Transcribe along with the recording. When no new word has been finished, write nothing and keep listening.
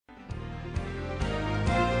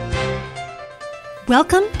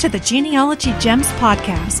Welcome to the Genealogy Gems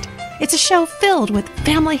podcast. It's a show filled with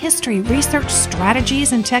family history research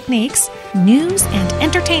strategies and techniques, news and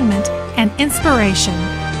entertainment, and inspiration.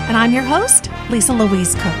 And I'm your host,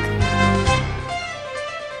 Louise Cooke.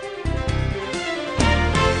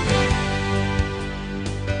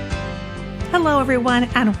 Hello, everyone,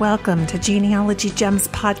 and welcome to Genealogy Gems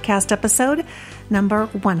podcast episode number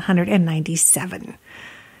 197.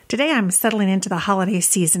 Today, I'm settling into the holiday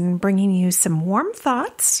season, bringing you some warm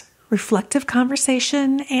thoughts, reflective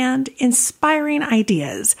conversation, and inspiring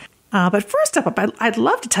ideas. But first up, I'd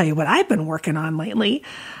love to tell you what I've been working on lately.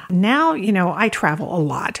 Now, I travel a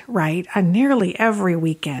lot, right? Nearly every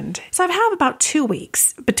weekend. So I have about 2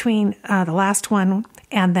 weeks between the last one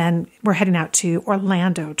and then we're heading out to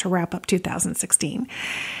Orlando to wrap up 2016.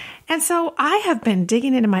 And so I have been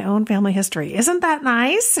digging into my own family history. Isn't that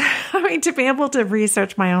nice? To be able to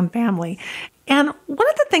research my own family. And one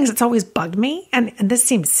of the things that's always bugged me, and this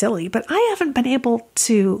seems silly, but I haven't been able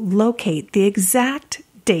to locate the exact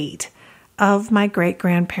date of my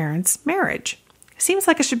great-grandparents' marriage. Seems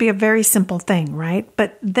like it should be a very simple thing, right?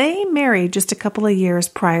 But they married just a couple of years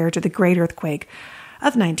prior to the Great Earthquake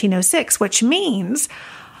of 1906, which means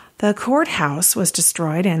the courthouse was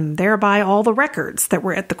destroyed and thereby all the records that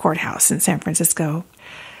were at the courthouse in San Francisco.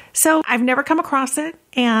 So I've never come across it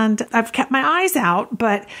and I've kept my eyes out,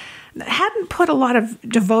 but hadn't put a lot of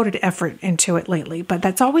devoted effort into it lately, but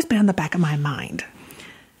that's always been in the back of my mind.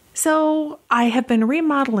 So I have been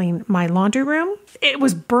remodeling my laundry room. It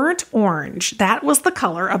was burnt orange. That was the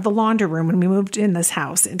color of the laundry room when we moved in this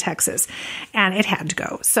house in Texas, and it had to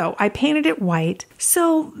go. So I painted it white.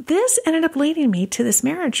 So this ended up leading me to this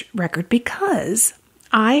marriage record because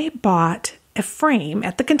I bought a frame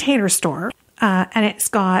at the Container Store, and it's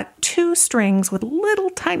got 2 strings with little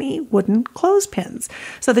tiny wooden clothespins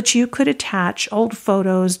so that you could attach old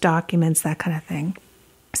photos, documents, that kind of thing.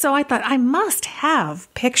 So I thought I must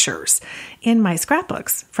have pictures in my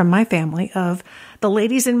scrapbooks from my family of the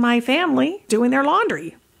ladies in my family doing their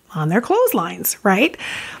laundry on their clotheslines, right?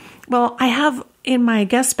 Well, I have in my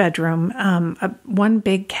guest bedroom one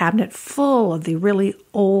big cabinet full of the really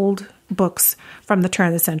old books from the turn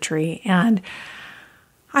of the century. And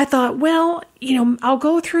I thought, well, I'll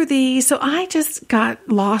go through these. So I just got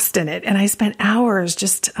lost in it. And I spent hours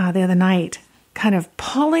just the other night kind of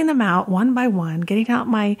pulling them out one by one, getting out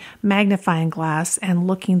my magnifying glass and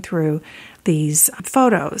looking through these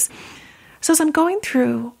photos. So as I'm going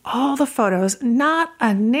through all the photos, not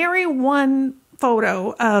a nary one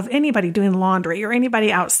photo of anybody doing laundry or anybody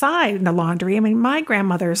outside in the laundry. My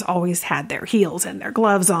grandmothers always had their heels and their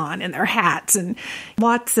gloves on and their hats and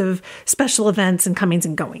lots of special events and comings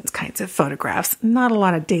and goings kinds of photographs. Not a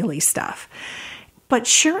lot of daily stuff. But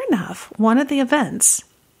sure enough, one of the events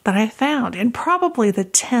that I found in probably the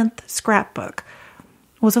 10th scrapbook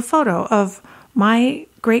was a photo of my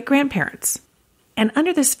great-grandparents. And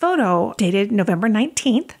under this photo, dated November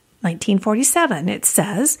 19th, 1947, it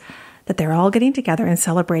says that they're all getting together and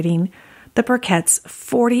celebrating the Burkett's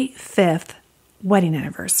 45th wedding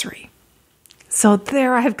anniversary. So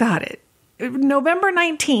there I've got it. November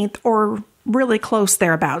 19th, or really close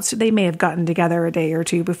thereabouts. They may have gotten together a day or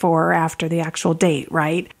two before or after the actual date,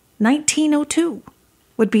 right? 1902.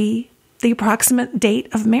 Would be the approximate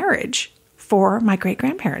date of marriage for my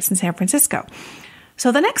great-grandparents in San Francisco.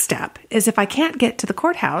 So the next step is if I can't get to the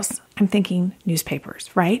courthouse, I'm thinking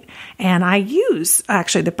newspapers, right? And I use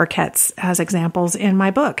actually the Burketts as examples in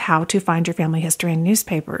my book, How to Find Your Family History in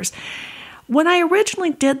Newspapers. When I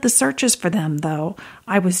originally did the searches for them, though,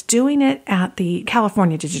 I was doing it at the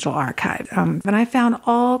California Digital Archive, and I found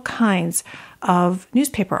all kinds of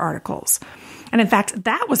newspaper articles. And in fact,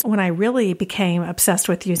 that was when I really became obsessed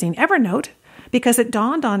with using Evernote, because it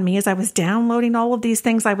dawned on me as I was downloading all of these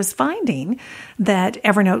things I was finding that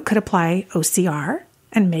Evernote could apply OCR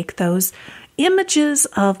and make those images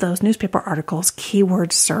of those newspaper articles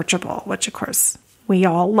keyword searchable, which of course we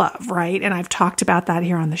all love, right? And I've talked about that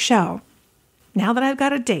here on the show. Now that I've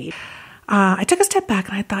got a date, I took a step back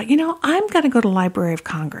and I thought, I'm going to go to Library of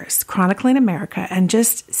Congress, Chronicling America, and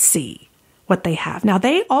just see what they have. Now,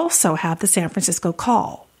 they also have the San Francisco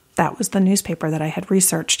Call. That was the newspaper that I had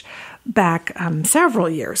researched back several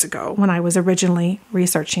years ago when I was originally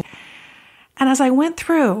researching. And as I went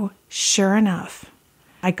through, sure enough,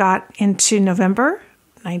 I got into November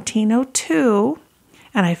 1902,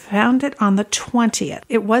 and I found it on the 20th.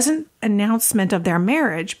 It wasn't an announcement of their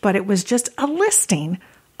marriage, but it was just a listing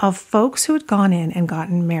of folks who had gone in and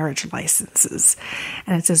gotten marriage licenses.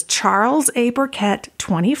 And it says Charles A. Burkett,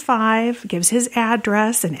 25, gives his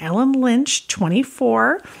address, and Ellen Lynch,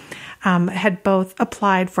 24, had both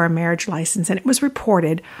applied for a marriage license. And it was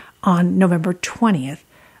reported on November 20th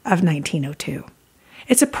of 1902.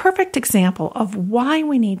 It's a perfect example of why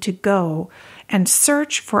we need to go and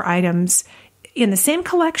search for items in the same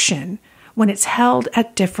collection when it's held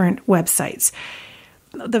at different websites.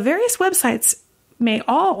 The various websites may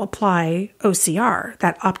all apply OCR,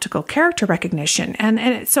 that optical character recognition.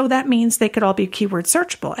 And so that means they could all be keyword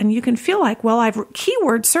searchable. And you can feel like, well, I've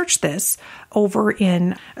keyword searched this over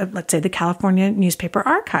in, let's say, the California Newspaper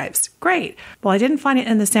Archives. Great. Well, I didn't find it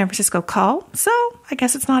in the San Francisco Call, so I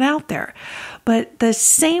guess it's not out there. But the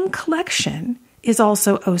same collection is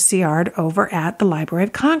also OCR'd over at the Library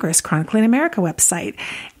of Congress, Chronicling America website.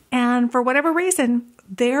 And for whatever reason,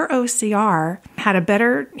 their OCR had a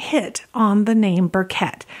better hit on the name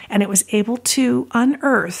Burkett, and it was able to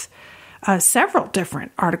unearth several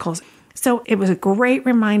different articles. So it was a great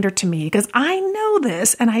reminder to me, because I know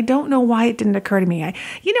this, and I don't know why it didn't occur to me.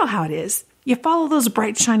 You know how it is. You follow those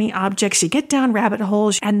bright, shiny objects, you get down rabbit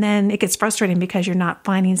holes, and then it gets frustrating because you're not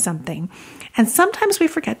finding something. And sometimes we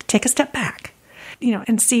forget to take a step back,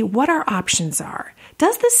 and see what our options are.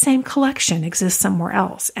 Does the same collection exist somewhere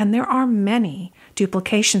else? And there are many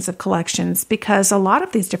duplications of collections because a lot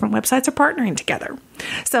of these different websites are partnering together.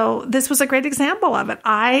 So this was a great example of it.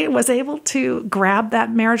 I was able to grab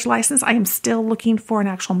that marriage license. I am still looking for an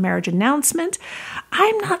actual marriage announcement.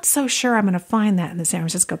 I'm not so sure I'm going to find that in the San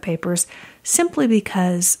Francisco papers, simply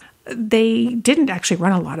because they didn't actually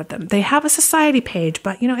run a lot of them. They have a society page,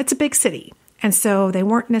 but it's a big city. And so they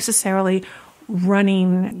weren't necessarily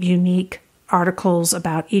running unique articles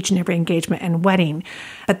about each and every engagement and wedding,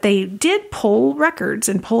 but they did pull records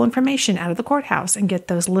and pull information out of the courthouse and get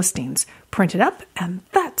those listings printed up, and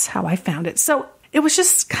that's how I found it. So it was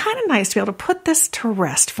just kind of nice to be able to put this to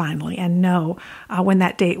rest finally and know when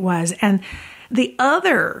that date was. And the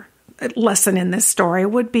other lesson in this story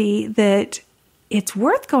would be that it's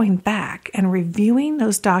worth going back and reviewing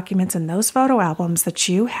those documents and those photo albums that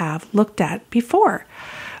you have looked at before,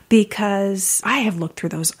 because I have looked through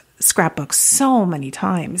those scrapbooks so many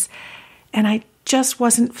times, and I just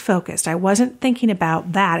wasn't focused. I wasn't thinking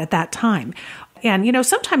about that at that time. And,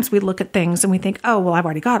 sometimes we look at things and we think, oh, well, I've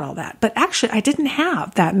already got all that. But actually, I didn't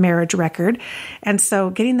have that marriage record. And so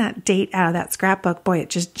getting that date out of that scrapbook, boy, it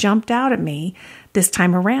just jumped out at me this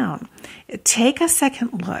time around. Take a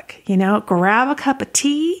second look, grab a cup of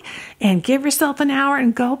tea and give yourself an hour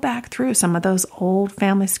and go back through some of those old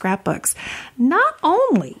family scrapbooks. Not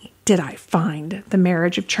only did I find the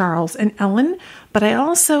marriage of Charles and Ellen, but I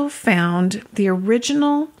also found the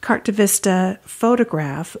original carte de vista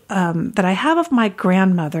photograph that I have of my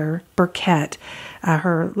grandmother, Burkett.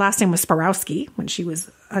 Her last name was Sparowski when she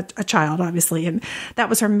was a child, obviously, and that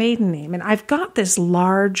was her maiden name. And I've got this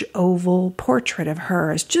large oval portrait of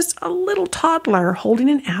her as just a little toddler holding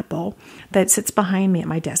an apple that sits behind me at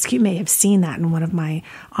my desk. You may have seen that in one of my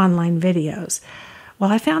online videos.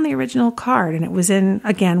 Well, I found the original card, and it was in,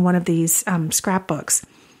 again, one of these scrapbooks.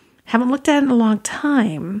 Haven't looked at it in a long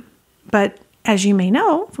time, but as you may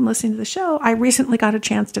know from listening to the show, I recently got a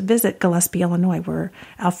chance to visit Gillespie, Illinois, where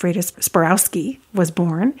Alfreda Sparowski was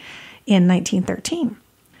born in 1913.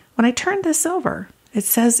 When I turned this over, it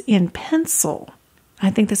says in pencil, I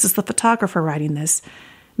think this is the photographer writing this,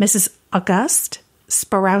 Mrs. Auguste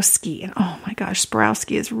Sparowski. And oh my gosh,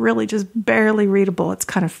 Sparowski is really just barely readable. It's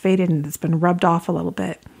kind of faded and it's been rubbed off a little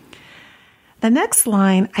bit. The next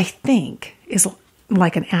line, I think, is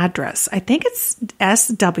like an address. I think it's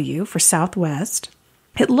SW for Southwest.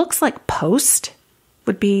 It looks like Post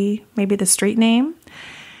would be maybe the street name.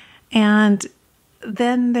 And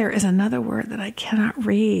then there is another word that I cannot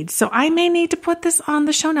read. So I may need to put this on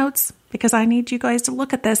the show notes because I need you guys to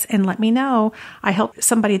look at this and let me know. I helped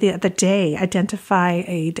somebody the other day identify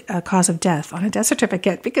a cause of death on a death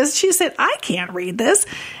certificate because she said, I can't read this.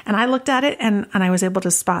 And I looked at it and I was able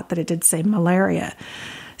to spot that it did say malaria.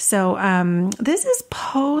 So this is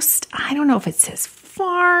Post. I don't know if it says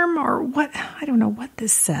farm or what. I don't know what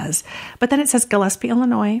this says. But then it says Gillespie,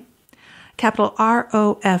 Illinois, capital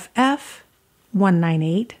ROFF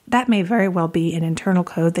 198. That may very well be an internal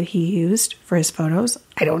code that he used for his photos.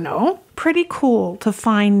 I don't know. Pretty cool to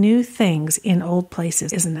find new things in old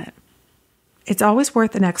places, isn't it? It's always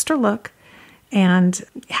worth an extra look and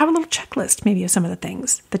have a little checklist maybe of some of the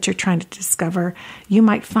things that you're trying to discover. You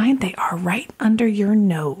might find they are right under your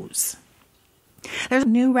nose. There's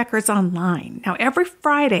new records online. Now, every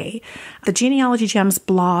Friday, the Genealogy Gems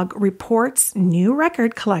blog reports new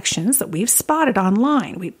record collections that we've spotted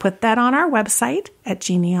online. We put that on our website at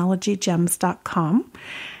genealogygems.com.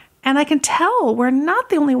 And I can tell we're not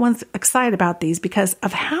the only ones excited about these because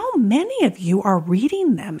of how many of you are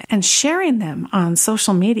reading them and sharing them on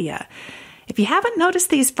social media. If you haven't noticed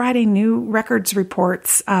these Friday new records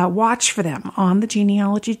reports, watch for them on the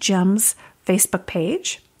Genealogy Gems Facebook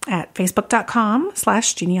page at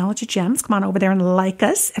facebook.com/genealogygems. Come on over there and like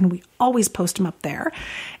us, and we always post them up there.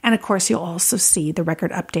 And of course, you'll also see the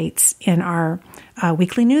record updates in our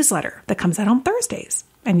weekly newsletter that comes out on Thursdays.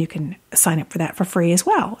 And you can sign up for that for free as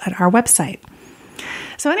well at our website.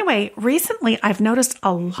 So anyway, recently I've noticed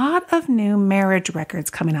a lot of new marriage records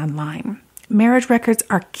coming online. Marriage records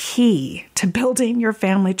are key to building your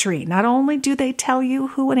family tree. Not only do they tell you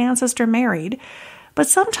who an ancestor married, but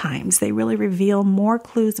sometimes they really reveal more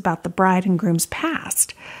clues about the bride and groom's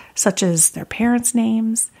past, such as their parents'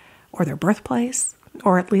 names or their birthplace,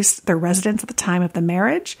 or at least their residence at the time of the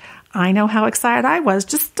marriage. I know how excited I was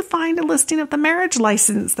just to find a listing of the marriage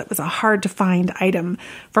license that was a hard-to-find item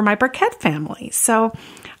for my Burkett family. So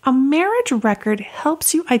a marriage record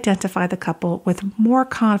helps you identify the couple with more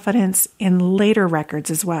confidence in later records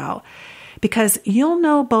as well, because you'll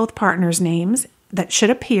know both partners' names that should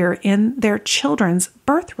appear in their children's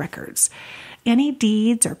birth records. Any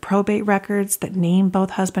deeds or probate records that name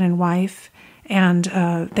both husband and wife, and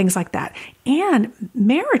things like that. And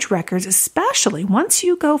marriage records, especially once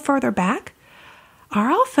you go further back, are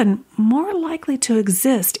often more likely to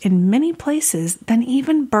exist in many places than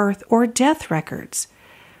even birth or death records.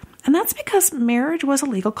 And that's because marriage was a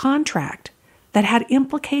legal contract that had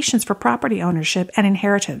implications for property ownership and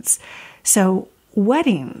inheritance. So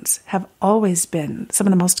weddings have always been some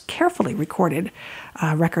of the most carefully recorded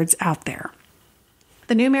records out there.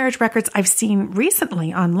 The new marriage records I've seen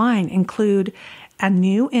recently online include a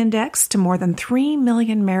new index to more than 3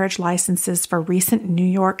 million marriage licenses for recent New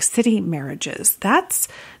York City marriages. That's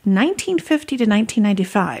 1950 to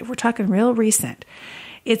 1995. We're talking real recent.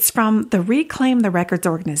 It's from the Reclaim the Records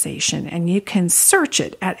organization, and you can search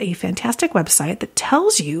it at a fantastic website that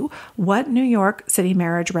tells you what New York City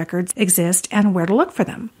marriage records exist and where to look for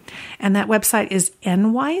them. And that website is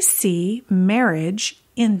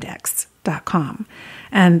nycmarriageindex.com.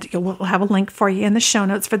 And we'll have a link for you in the show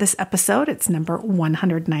notes for this episode. It's number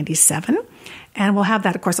 197. And we'll have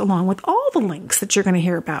that, of course, along with all the links that you're going to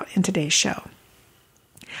hear about in today's show.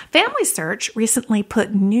 Family Search recently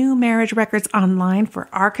put new marriage records online for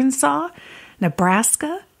Arkansas,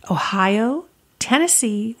 Nebraska, Ohio,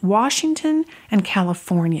 Tennessee, Washington, and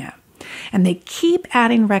California. And they keep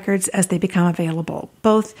adding records as they become available,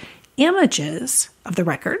 both images of the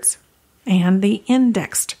records and the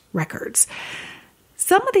indexed records.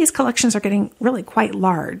 Some of these collections are getting really quite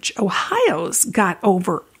large. Ohio's got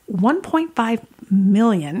over 1.5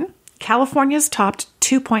 million. California's topped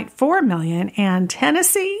 2.4 million, and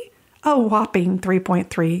Tennessee, a whopping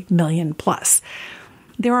 3.3 million plus.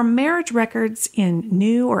 There are marriage records in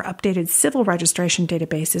new or updated civil registration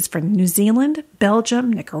databases for New Zealand,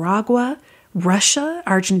 Belgium, Nicaragua, Russia,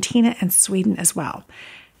 Argentina, and Sweden as well.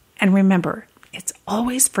 And remember, it's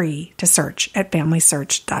always free to search at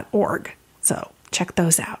familysearch.org. So check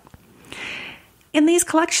those out. In these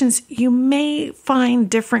collections, you may find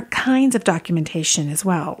different kinds of documentation as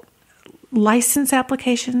well. License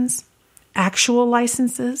applications, actual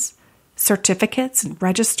licenses, certificates and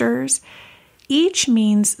registers. Each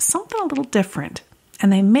means something a little different,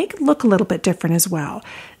 and they make it look a little bit different as well.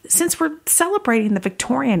 Since we're celebrating the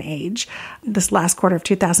Victorian age, this last quarter of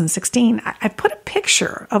 2016, I put a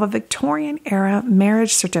picture of a Victorian-era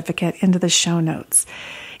marriage certificate into the show notes.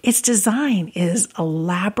 Its design is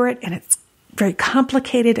elaborate, and it's very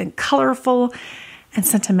complicated and colorful and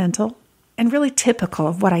sentimental, and really typical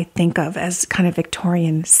of what I think of as kind of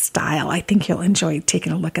Victorian style. I think you'll enjoy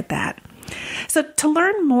taking a look at that. So to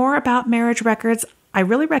learn more about marriage records, I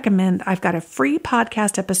really recommend, I've got a free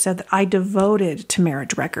podcast episode that I devoted to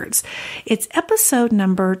marriage records. It's episode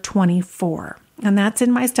number 24, and that's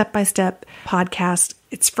in my step-by-step podcast.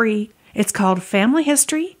 It's free. It's called Family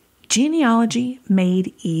History, Genealogy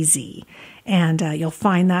Made Easy. And you'll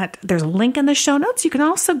find that there's a link in the show notes. You can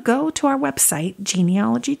also go to our website,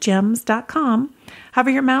 genealogygems.com, hover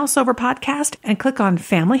your mouse over podcast, and click on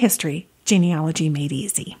Family History, Genealogy Made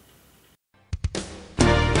Easy.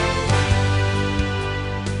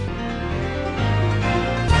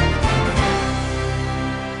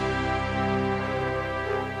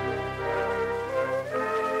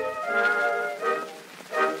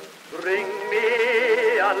 Bring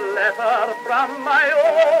me a letter from my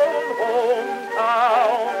old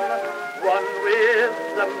hometown, one with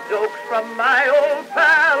some jokes from my old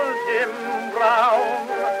pal Jim Brown.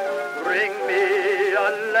 Bring me a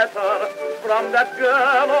letter from that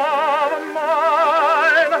girl of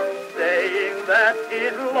mine, saying that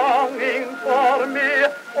she's longing for me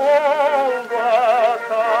all the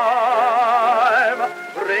time.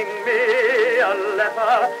 Bring me a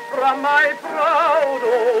letter from my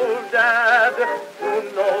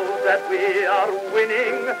that we are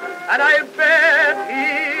winning, and I bet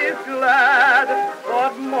he's glad,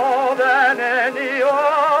 but more than any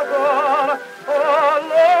other, a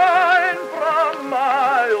line from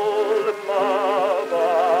my old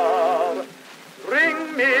mother.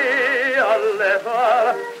 Bring me a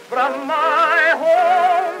letter from my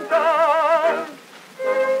hometown.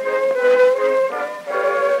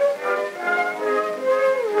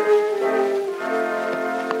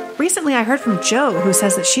 Recently, I heard from Jo, who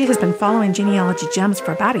says that she has been following Genealogy Gems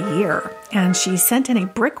for about a year, and she sent in a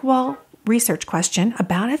brick wall research question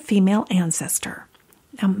about a female ancestor.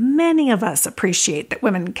 Now, many of us appreciate that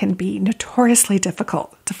women can be notoriously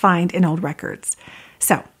difficult to find in old records.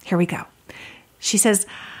 So, here we go. She says,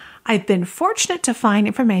 I've been fortunate to find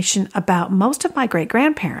information about most of my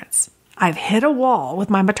great-grandparents. I've hit a wall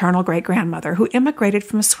with my maternal great-grandmother who immigrated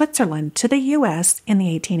from Switzerland to the U.S. in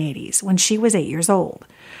the 1880s when she was 8 years old.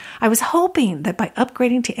 I was hoping that by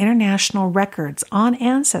upgrading to international records on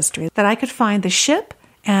Ancestry that I could find the ship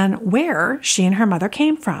and where she and her mother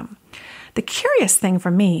came from. The curious thing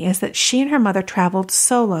for me is that she and her mother traveled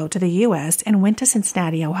solo to the U.S. and went to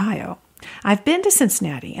Cincinnati, Ohio. I've been to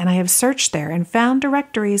Cincinnati and I have searched there and found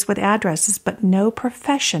directories with addresses, but no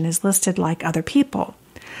profession is listed like other people.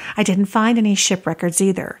 I didn't find any ship records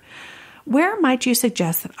either. Where might you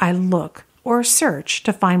suggest that I look or search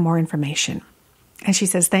to find more information? And she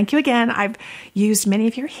says, thank you again. I've used many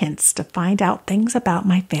of your hints to find out things about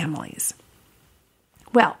my families.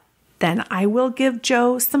 Well, then I will give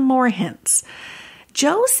Jo some more hints.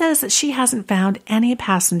 Jo says that she hasn't found any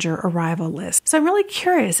passenger arrival list. So I'm really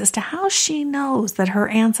curious as to how she knows that her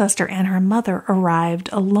ancestor and her mother arrived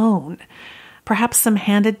alone. Perhaps some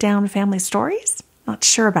handed down family stories? Not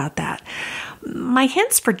sure about that. My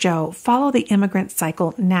hints for Jo follow the immigrant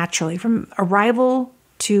cycle naturally from arrival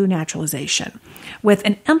to naturalization, with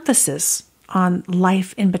an emphasis on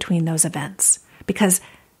life in between those events, because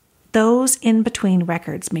those in-between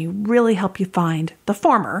records may really help you find the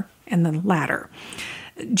former and the latter.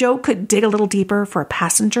 Jo could dig a little deeper for a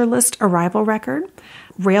passenger list arrival record.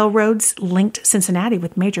 Railroads linked Cincinnati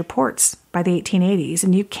with major ports by the 1880s,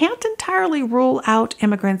 and you can't entirely rule out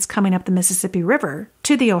immigrants coming up the Mississippi River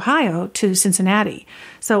to the Ohio to Cincinnati.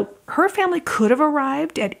 So her family could have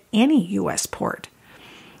arrived at any U.S. port.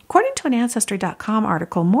 According to an Ancestry.com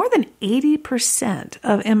article, more than 80%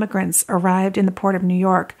 of immigrants arrived in the port of New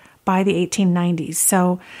York by the 1890s.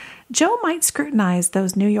 So Jo might scrutinize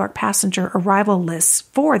those New York passenger arrival lists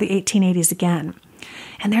for the 1880s again.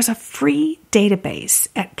 And there's a free database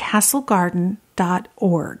at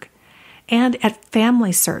castlegarden.org and at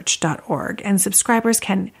familysearch.org. And subscribers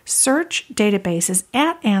can search databases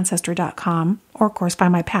at Ancestry.com or, of course,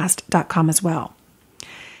 findmypast.com as well.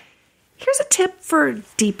 Here's a tip for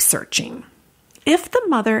deep searching. If the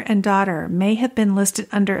mother and daughter may have been listed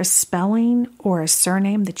under a spelling or a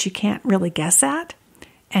surname that you can't really guess at,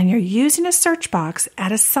 and you're using a search box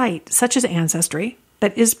at a site such as Ancestry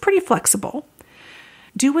that is pretty flexible,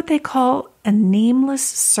 do what they call a nameless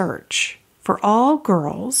search for all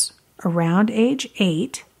girls around age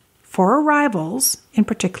 8 for arrivals in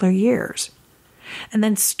particular years. And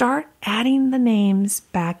then start adding the names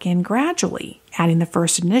back in gradually, adding the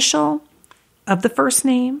first initial of the first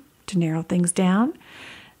name to narrow things down,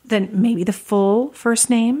 then maybe the full first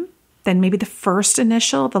name, then maybe the first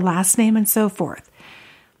initial, the last name, and so forth.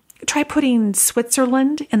 Try putting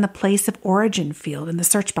Switzerland in the place of origin field in the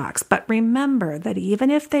search box, but remember that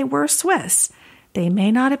even if they were Swiss, they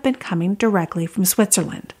may not have been coming directly from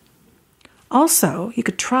Switzerland. Also, you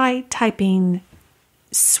could try typing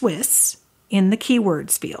Swiss in the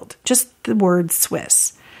keywords field, just the word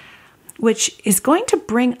Swiss, which is going to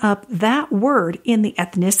bring up that word in the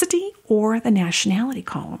ethnicity or the nationality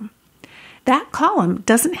column. That column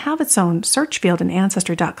doesn't have its own search field in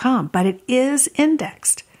Ancestry.com, but it is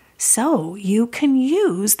indexed. So you can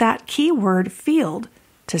use that keyword field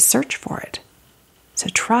to search for it. So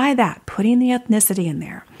try that, putting the ethnicity in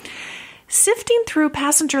there. Sifting through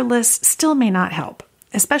passenger lists still may not help,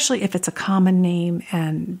 especially if it's a common name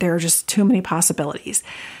and there are just too many possibilities.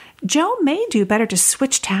 Jo may do better to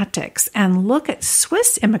switch tactics and look at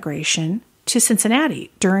Swiss immigration to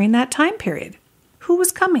Cincinnati during that time period. Who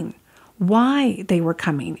was coming, why they were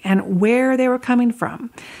coming, and where they were coming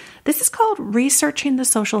from. This is called researching the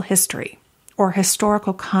social history or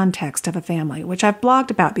historical context of a family, which I've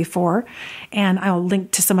blogged about before, and I'll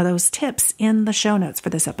link to some of those tips in the show notes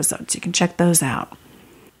for this episode, so you can check those out.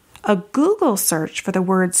 A Google search for the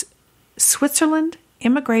words Switzerland,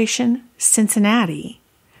 immigration, Cincinnati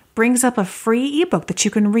brings up a free ebook that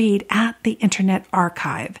you can read at the Internet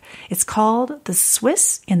Archive. It's called The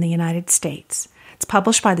Swiss in the United States. It's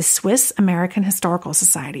published by the Swiss American Historical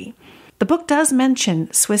Society. The book does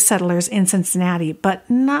mention Swiss settlers in Cincinnati, but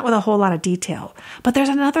not with a whole lot of detail. But there's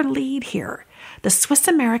another lead here, the Swiss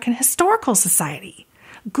American Historical Society.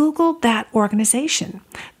 Google that organization.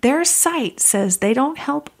 Their site says they don't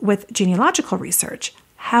help with genealogical research.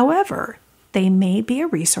 However, they may be a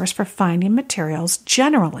resource for finding materials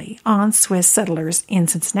generally on Swiss settlers in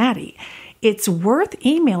Cincinnati. It's worth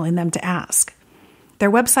emailing them to ask. Their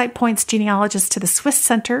website points genealogists to the Swiss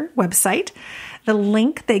Center website. The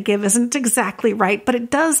link they give isn't exactly right, but it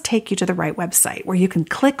does take you to the right website where you can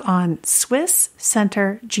click on Swiss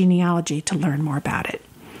Center Genealogy to learn more about it.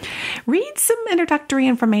 Read some introductory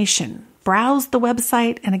information, browse the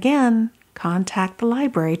website, and again, contact the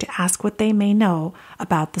library to ask what they may know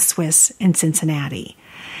about the Swiss in Cincinnati.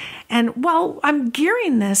 And while I'm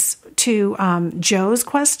gearing this to Joe's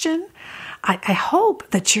question, I hope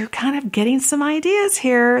that you're kind of getting some ideas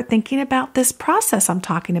here, thinking about this process I'm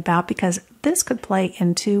talking about, because this could play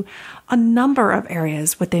into a number of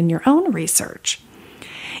areas within your own research.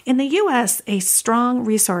 In the U.S., a strong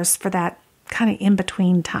resource for that kind of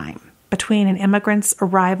in-between time between an immigrant's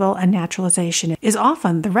arrival and naturalization is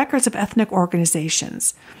often the records of ethnic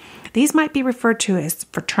organizations. These might be referred to as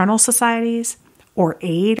fraternal societies, or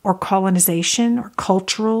aid or colonization or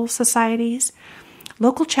cultural societies.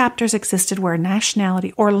 Local chapters existed where a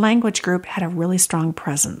nationality or language group had a really strong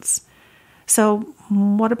presence. So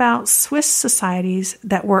what about Swiss societies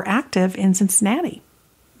that were active in Cincinnati?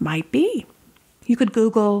 Might be. You could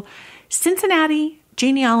Google Cincinnati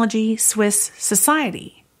Genealogy Swiss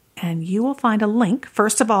Society, and you will find a link,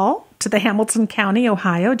 first of all, to the Hamilton County,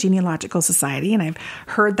 Ohio Genealogical Society, and I've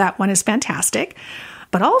heard that one is fantastic,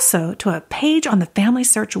 but also to a page on the Family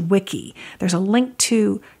Search Wiki. There's a link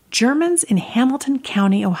to Germans in Hamilton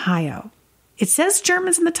County, Ohio. It says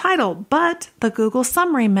Germans in the title, but the Google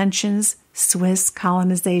summary mentions Swiss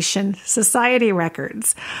Colonization Society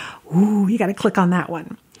records. Ooh, you got to click on that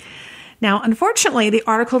one. Now, unfortunately, the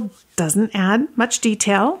article doesn't add much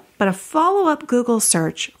detail, but a follow-up Google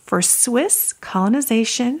search for Swiss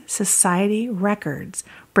Colonization Society records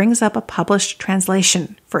brings up a published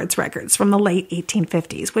translation for its records from the late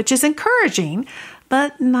 1850s, which is encouraging,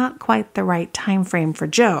 but not quite the right time frame for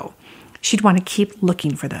Joe. She'd want to keep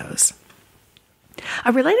looking for those.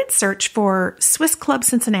 A related search for Swiss Club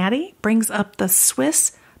Cincinnati brings up the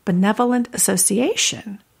Swiss Benevolent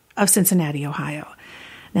Association of Cincinnati, Ohio.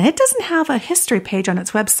 Now, it doesn't have a history page on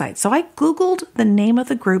its website, so I Googled the name of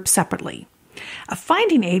the group separately. A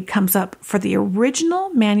finding aid comes up for the original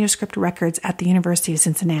manuscript records at the University of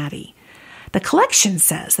Cincinnati. The collection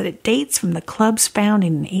says that it dates from the club's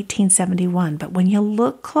founding in 1871, but when you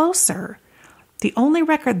look closer, the only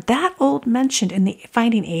record that old mentioned in the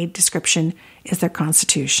finding aid description is their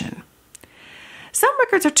constitution. Some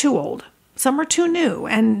records are too old, some are too new,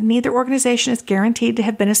 and neither organization is guaranteed to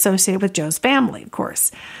have been associated with Joe's family, of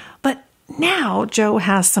course. But now Joe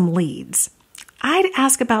has some leads. I'd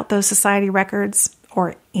ask about those society records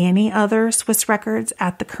or any other Swiss records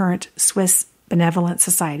at the current Swiss Benevolent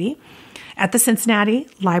Society, at the Cincinnati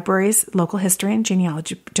Library's Local History and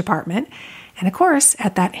Genealogy Department, and of course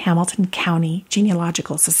at that Hamilton County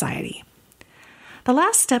Genealogical Society. The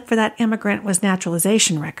last step for that immigrant was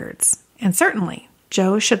naturalization records, and certainly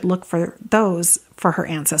Joe should look for those for her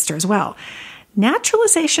ancestor as well.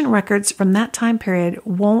 Naturalization records from that time period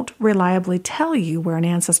won't reliably tell you where an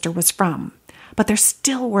ancestor was from, but they're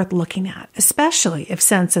still worth looking at, especially if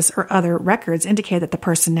census or other records indicate that the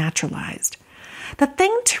person naturalized. The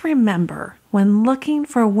thing to remember when looking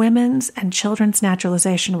for women's and children's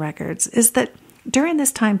naturalization records is that during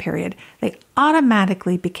this time period, they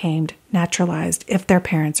automatically became naturalized if their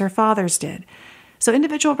parents or fathers did. So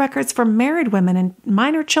individual records for married women and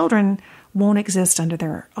minor children won't exist under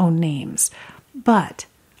their own names. But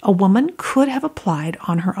a woman could have applied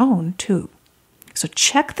on her own, too. So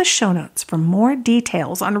check the show notes for more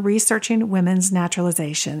details on researching women's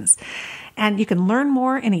naturalizations. And you can learn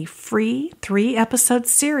more in a free 3-episode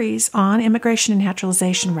series on immigration and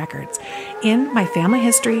naturalization records in my Family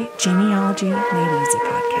History Genealogy Made Easy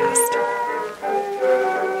podcast.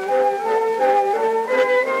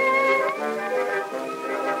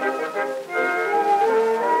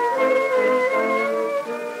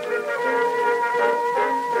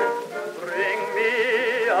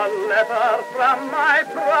 From my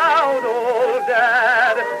proud old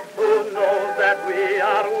dad, who knows that we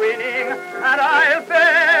are winning, and I'll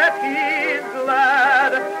bet he's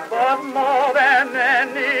glad. But more than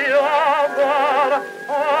any other,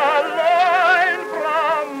 a line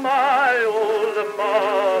from my old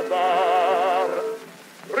mother.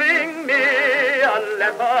 Bring me a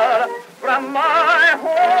letter from my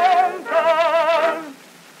hometown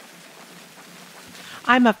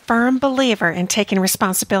I'm a firm believer in taking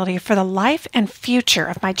responsibility for the life and future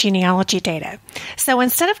of my genealogy data. So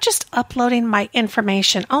instead of just uploading my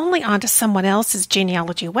information only onto someone else's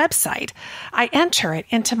genealogy website, I enter it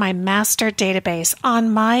into my master database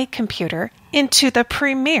on my computer into the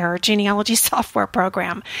premier genealogy software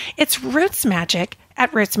program. It's Roots Magic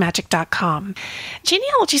at rootsmagic.com.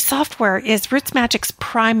 Genealogy software is RootsMagic's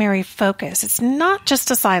primary focus. It's not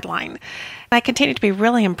just a sideline. I continue to be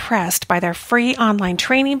really impressed by their free online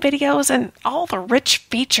training videos and all the rich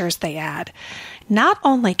features they add. Not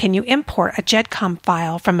only can you import a GEDCOM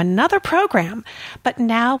file from another program, but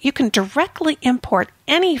now you can directly import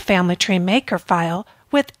any Family Tree Maker file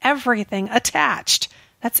with everything attached.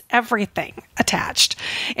 That's everything attached.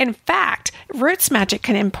 In fact, Roots Magic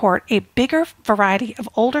can import a bigger variety of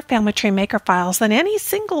older Family Tree Maker files than any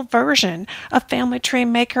single version of Family Tree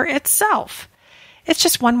Maker itself. It's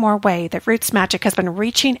just one more way that Roots Magic has been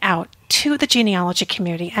reaching out to the genealogy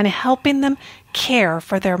community and helping them care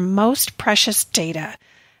for their most precious data,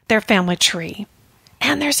 their family tree.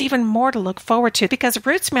 And there's even more to look forward to because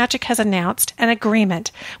Roots Magic has announced an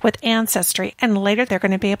agreement with Ancestry, and later they're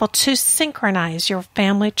going to be able to synchronize your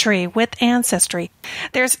family tree with Ancestry.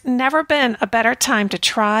 There's never been a better time to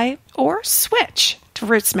try or switch to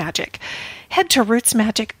Roots Magic. Head to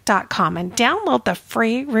rootsmagic.com and download the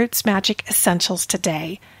free Roots Magic Essentials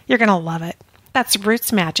today. You're going to love it. That's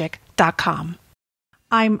rootsmagic.com.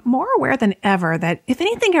 I'm more aware than ever that if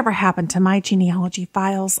anything ever happened to my genealogy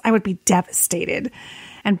files, I would be devastated.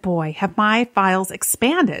 And boy, have my files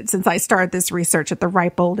expanded since I started this research at the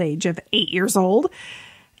ripe old age of 8 years old.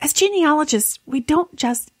 As genealogists, we don't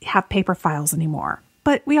just have paper files anymore,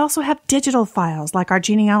 but we also have digital files like our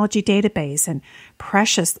genealogy database and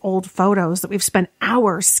precious old photos that we've spent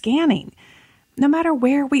hours scanning. No matter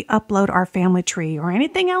where we upload our family tree or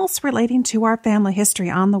anything else relating to our family history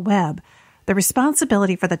on the web, the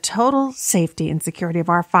responsibility for the total safety and security of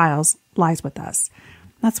our files lies with us.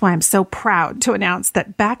 That's why I'm so proud to announce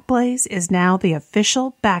that Backblaze is now the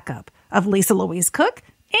official backup of Louise Cooke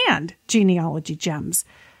and Genealogy Gems.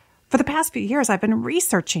 For the past few years, I've been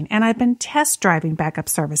researching and I've been test driving backup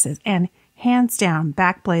services, and hands down,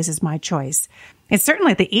 Backblaze is my choice. It's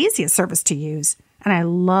certainly the easiest service to use, and I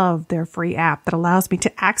love their free app that allows me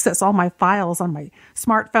to access all my files on my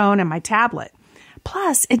smartphone and my tablet.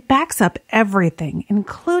 Plus, it backs up everything,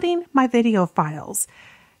 including my video files.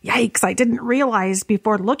 Yikes, I didn't realize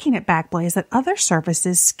before looking at Backblaze that other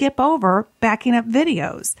services skip over backing up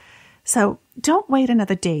videos. So don't wait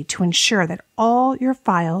another day to ensure that all your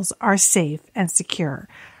files are safe and secure.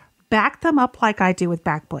 Back them up like I do with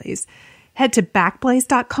Backblaze. Head to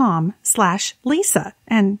backblaze.com/Lisa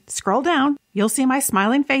and scroll down. You'll see my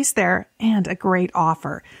smiling face there and a great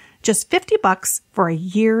offer. Just $50 for a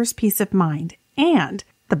year's peace of mind and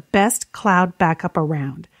the best cloud backup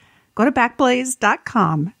around. Go to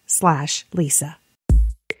backblaze.com/Lisa.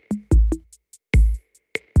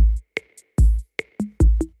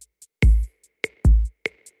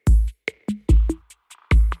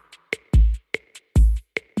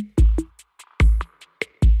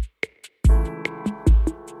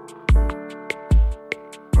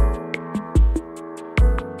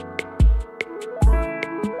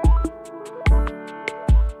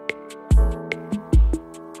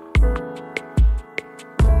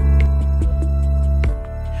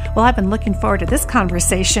 Well, I've been looking forward to this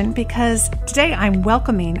conversation because today I'm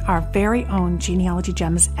welcoming our very own Genealogy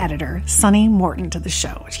Gems editor, Sunny Morton, to the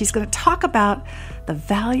show. She's going to talk about the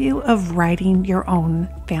value of writing your own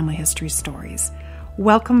family history stories.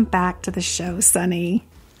 Welcome back to the show, Sunny.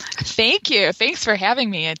 Thank you. Thanks for having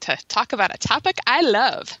me and to talk about a topic I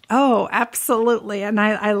love. Oh, absolutely. And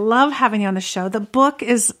I love having you on the show. The book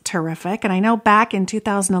is terrific. And I know back in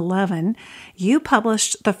 2011, you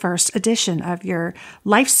published the first edition of your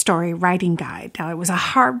life story writing guide. Now, it was a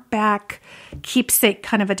hardback keepsake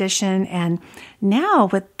kind of edition. And now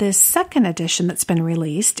with this second edition that's been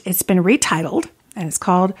released, it's been retitled and it's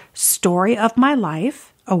called Story of My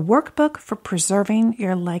Life, a workbook for preserving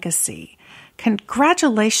your legacy.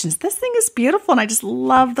 Congratulations. This thing is beautiful, and I just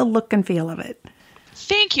love the look and feel of it.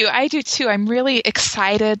 Thank you. I do too. I'm really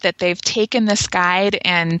excited that they've taken this guide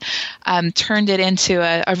and turned it into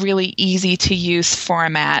a really easy to use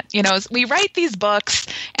format. You know, we write these books,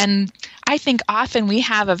 and I think often we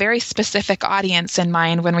have a very specific audience in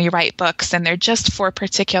mind when we write books, and they're just for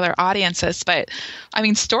particular audiences. But I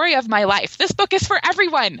mean, Story of My Life. This book is for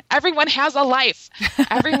everyone. Everyone has a life.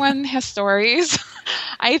 Everyone has stories.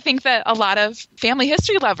 I think that a lot of family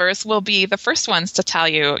history lovers will be the first ones to tell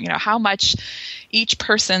you, how much each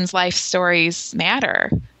person's life stories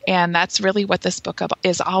matter. And that's really what this book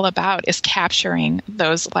is all about, is capturing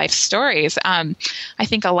those life stories. I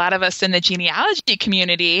think a lot of us in the genealogy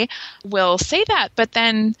community will say that, but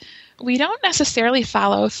then we don't necessarily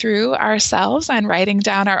follow through ourselves on writing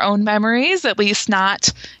down our own memories, at least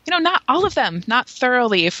not all of them, not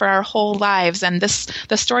thoroughly for our whole lives. And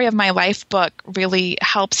the Story of My Life book really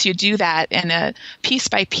helps you do that in a piece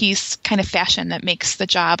by piece kind of fashion that makes the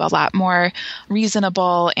job a lot more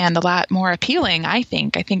reasonable and a lot more appealing, I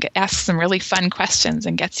think. I think it asks some really fun questions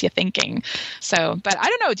and gets you thinking. So, but I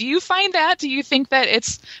don't know, do you find that? Do you think that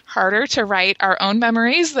it's harder to write our own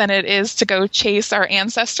memories than it is to go chase our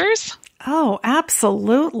ancestors? Oh,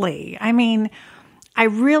 absolutely. I mean, I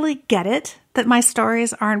really get it that my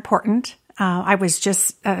stories are important. I was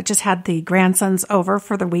just had the grandsons over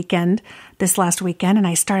for the weekend this last weekend, and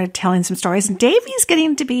I started telling some stories. And Davey's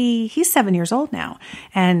getting to be, he's 7 years old now,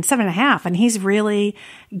 and 7.5, and he's really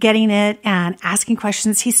getting it and asking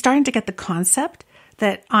questions. He's starting to get the concept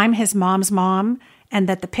that I'm his mom's mom, and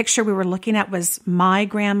that the picture we were looking at was my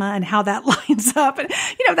grandma and how that lines up. And,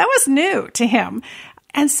 that was new to him.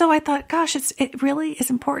 And so I thought, gosh, it really is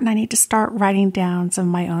important. I need to start writing down some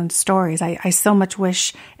of my own stories. I so much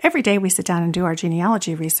wish every day we sit down and do our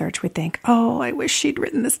genealogy research, we think, oh, I wish she'd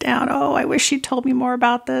written this down. Oh, I wish she'd told me more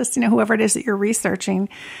about this, whoever it is that you're researching.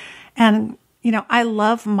 And, I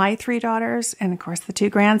love my 3 daughters and, of course, the 2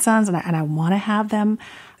 grandsons, and I want to have them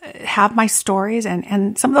have my stories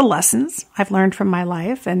and some of the lessons I've learned from my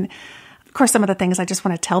life. And of course, some of the things I just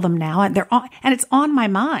want to tell them now, and it's on my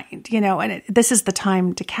mind, and this is the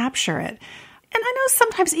time to capture it. And I know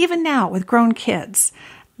sometimes even now with grown kids,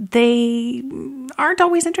 they aren't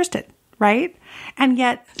always interested, right? And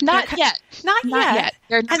yet, not yet. They're not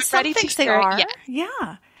and ready some things to they are. Yet.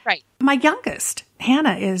 Yeah. Right. My youngest,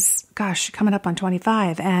 Hannah, is, coming up on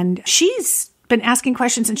 25, and she's been asking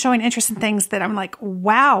questions and showing interest in things that I'm like,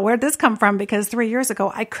 wow, where'd this come from? Because 3 years ago,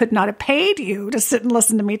 I could not have paid you to sit and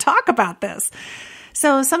listen to me talk about this.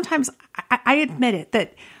 So sometimes I admit it,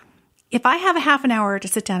 that if I have a half an hour to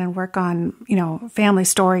sit down and work on, family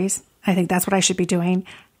stories, I think that's what I should be doing.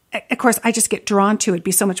 Of course, I just get drawn to it. It'd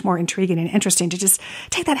be so much more intriguing and interesting to just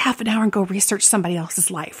take that half an hour and go research somebody else's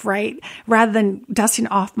life, right? Rather than dusting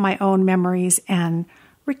off my own memories and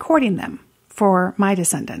recording them for my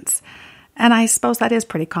descendants. And I suppose that is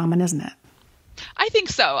pretty common, isn't it? I think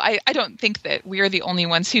so. I don't think that we're the only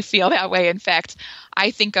ones who feel that way. In fact,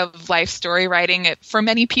 I think of life story writing, for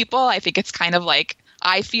many people, I think it's kind of like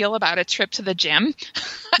I feel about a trip to the gym.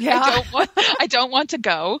 Yeah. I don't want to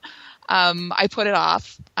go. I put it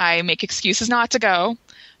off. I make excuses not to go.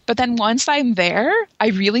 But then once I'm there, I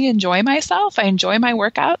really enjoy myself. I enjoy my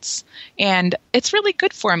workouts. And it's really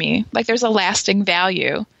good for me. Like, there's a lasting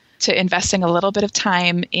value to investing a little bit of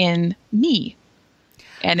time in me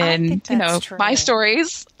and in, my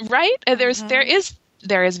stories, right? Mm-hmm.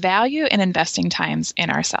 There is value in investing times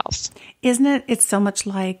in ourselves. Isn't it? It's so much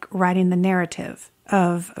like writing the narrative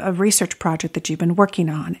of a research project that you've been working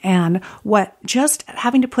on, and what just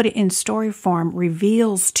having to put it in story form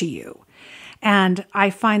reveals to you. And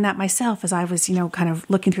I find that myself as I was, kind of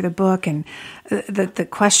looking through the book, and the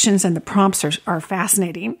questions and the prompts are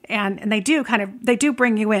fascinating, and they do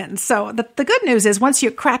bring you in. So the good news is once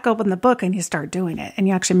you crack open the book and you start doing it and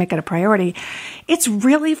you actually make it a priority, it's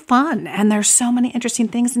really fun. And there's so many interesting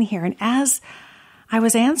things in here. And as I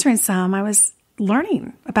was answering some, I was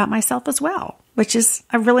learning about myself as well, which is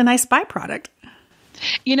a really nice byproduct.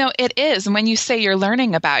 It is. And when you say you're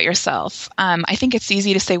learning about yourself, I think it's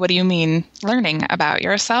easy to say, what do you mean learning about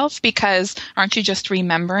yourself? Because aren't you just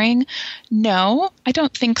remembering? No, I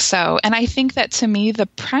don't think so. And I think that to me, the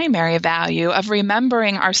primary value of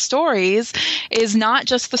remembering our stories is not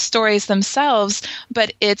just the stories themselves,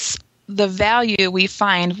 but it's the value we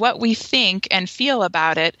find, what we think and feel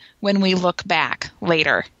about it when we look back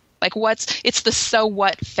later. Like it's the so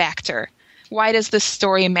what factor. Why does this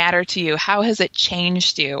story matter to you? How has it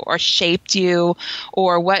changed you or shaped you?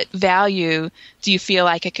 Or what value do you feel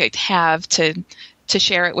like it could have to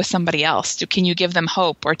share it with somebody else? Can you give them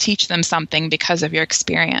hope or teach them something because of your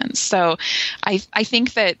experience? So I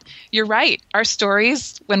think that you're right. Our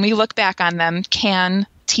stories, when we look back on them, can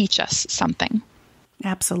teach us something.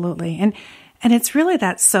 Absolutely. And it's really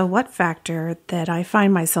that so what factor that I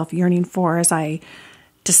find myself yearning for as I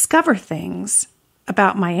discover things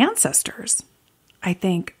about my ancestors. I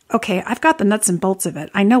think, okay, I've got the nuts and bolts of it.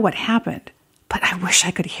 I know what happened, but I wish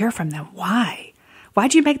I could hear from them. Why?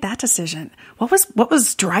 Why'd you make that decision? What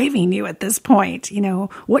was driving you at this point?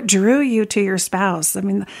 What drew you to your spouse?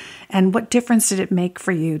 And what difference did it make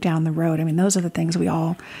for you down the road? Those are the things we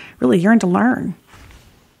all really yearn to learn.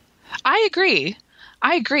 I agree.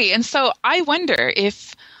 And so I wonder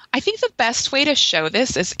if I think the best way to show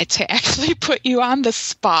this is to actually put you on the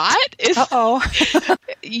spot. Uh-oh.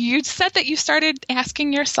 You said that you started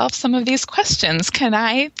asking yourself some of these questions. Can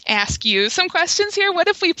I ask you some questions here? What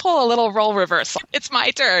if we pull a little role reversal? It's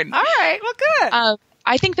my turn. All right. Well, good.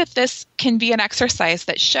 I think that this can be an exercise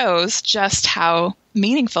that shows just how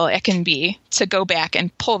meaningful it can be to go back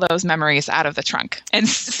and pull those memories out of the trunk and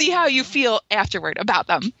see how you feel afterward about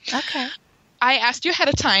them. Okay. I asked you ahead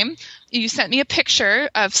of time. You sent me a picture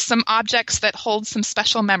of some objects that hold some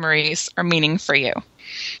special memories or meaning for you.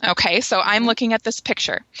 Okay, so I'm looking at this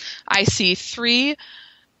picture. I see 3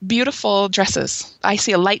 beautiful dresses. I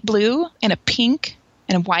see a light blue and a pink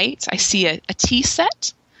and a white. I see a tea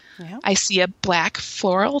set. Yeah. I see a black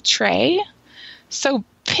floral tray. So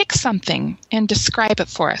pick something and describe it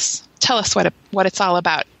for us. Tell us what it's all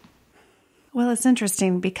about. Well, it's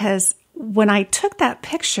interesting because when I took that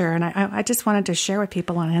picture, and I just wanted to share with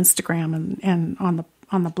people on Instagram and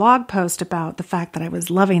on the blog post about the fact that I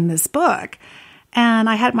was loving this book, and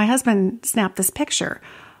I had my husband snap this picture.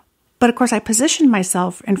 But of course, I positioned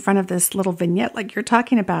myself in front of this little vignette like you're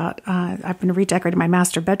talking about. I've been redecorating my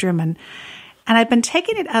master bedroom, and I've been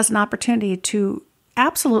taking it as an opportunity to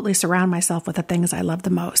absolutely surround myself with the things I love the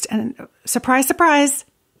most. And surprise, surprise,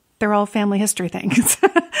 they're all family history things.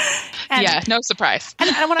 Yeah, no surprise.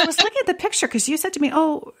 and when I was looking at the picture, because you said to me,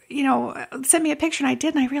 send me a picture, and I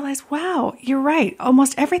did, and I realized, wow, you're right.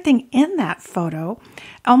 Almost everything in that photo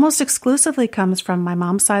almost exclusively comes from my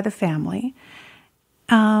mom's side of the family.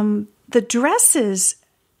 The dresses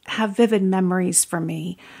have vivid memories for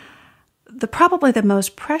me. Probably the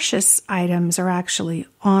most precious items are actually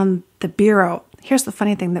on the bureau. Here's the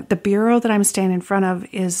funny thing, that the bureau that I'm standing in front of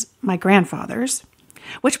is my grandfather's,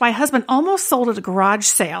 which my husband almost sold at a garage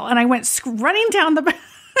sale. And I went running down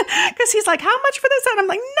because he's like, how much for this? And I'm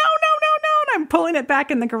like, no. And I'm pulling it back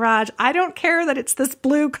in the garage. I don't care that it's this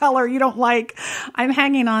blue color you don't like. I'm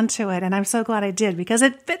hanging on to it. And I'm so glad I did, because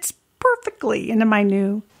it fits perfectly into my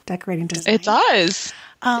new decorating design. It does.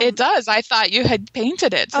 It does. I thought you had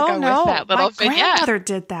painted it to go with that little vignette. My grandmother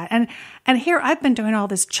did that. And here I've been doing all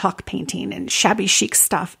this chalk painting and shabby chic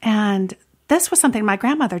stuff. And this was something my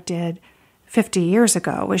grandmother did 50 years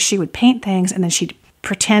ago, was she would paint things and then she'd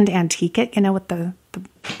pretend antique it, with the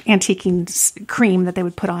antiquing cream that they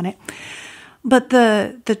would put on it. But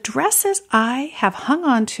the dresses I have hung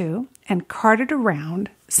on to and carted around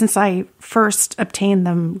since I first obtained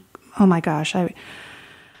them. Oh my gosh,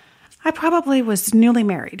 I probably was newly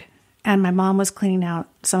married, and my mom was cleaning out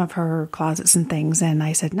some of her closets and things, and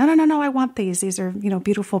I said, no, I want these. These are,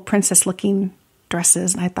 beautiful princess-looking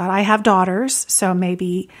dresses. And I thought, I have daughters, so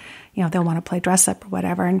maybe, they'll want to play dress up or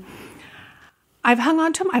whatever. And I've hung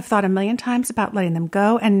on to them. I've thought a million times about letting them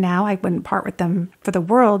go, and now I wouldn't part with them for the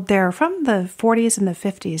world. They're from the 40s and the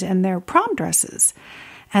 50s, and they're prom dresses.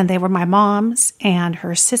 And they were my mom's and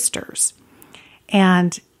her sister's.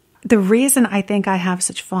 And the reason I think I have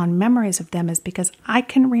such fond memories of them is because I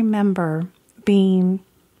can remember being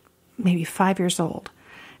maybe 5 years old,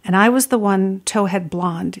 and I was the one towhead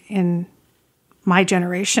blonde in my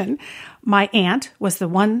generation. My aunt was the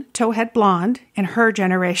one towhead blonde in her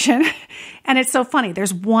generation. And it's so funny.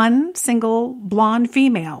 There's one single blonde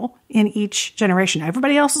female in each generation.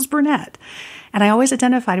 Everybody else is brunette. And I always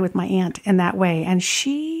identified with my aunt in that way. And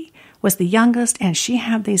she was the youngest, and she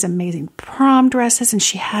had these amazing prom dresses, and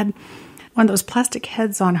she had one of those plastic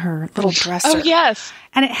heads on her little dresser. Oh, yes.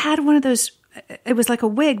 And it had one of those, it was like a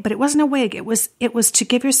wig, but it wasn't a wig. It was to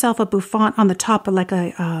give yourself a bouffant on the top of like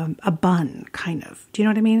a bun, kind of. Do you know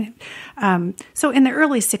what I mean? So in the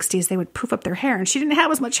early 60s, they would poof up their hair, and she didn't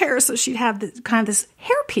have as much hair, so she'd have this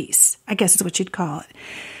hairpiece, I guess is what you'd call it.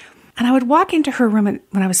 And I would walk into her room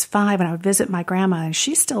when I was 5, and I would visit my grandma, and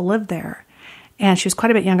she still lived there. And she was quite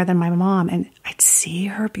a bit younger than my mom. And I'd see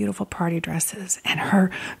her beautiful party dresses and her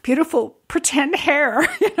beautiful pretend hair,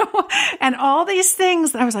 and all these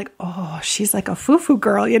things. And I was like, oh, she's like a foo-foo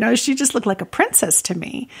girl. She just looked like a princess to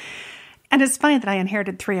me. And it's funny that I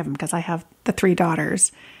inherited 3 of them, because I have the 3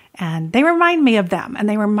 daughters, and they remind me of them. And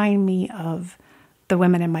they remind me of the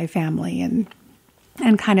women in my family and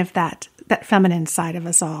kind of that feminine side of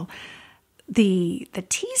us all. The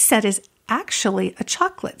tea set is actually a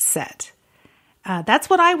chocolate set. That's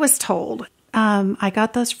what I was told. I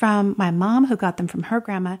got those from my mom, who got them from her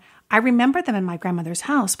grandma. I remember them in my grandmother's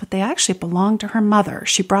house, but they actually belonged to her mother.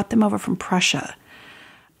 She brought them over from Prussia.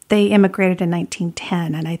 They immigrated in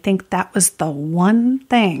 1910, and I think that was the one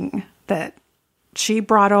thing that she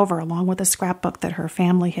brought over, along with a scrapbook that her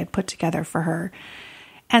family had put together for her.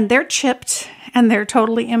 And they're chipped, and they're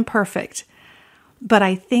totally imperfect. But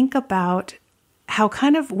I think about how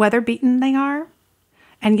kind of weather-beaten they are,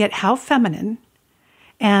 and yet how feminine.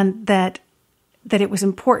 and that it was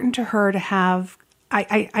important to her to have,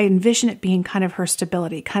 I envision it being kind of her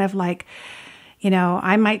stability, kind of like,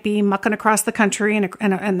 I might be mucking across the country and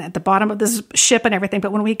at the bottom of this ship and everything,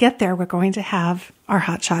 but when we get there, we're going to have our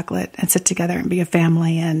hot chocolate and sit together and be a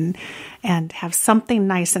family and have something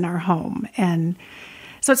nice in our home. And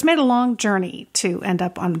so it's made a long journey to end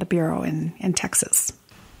up on the bureau in Texas.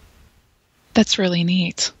 That's really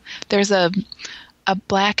neat. There's a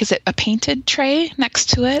black, is it a painted tray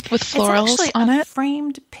next to it with florals on it? It's actually a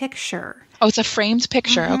framed picture. Oh, it's a framed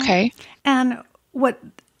picture. Mm-hmm. Okay. And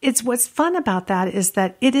what's fun about that is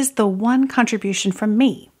that it is the one contribution from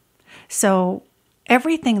me. So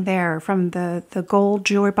everything there, from the gold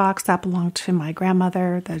jewelry box that belonged to my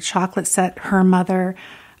grandmother, the chocolate set, her mother,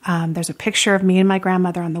 there's a picture of me and my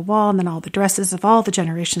grandmother on the wall, and then all the dresses of all the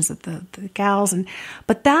generations of the gals.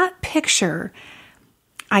 But that picture,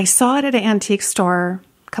 I saw it at an antique store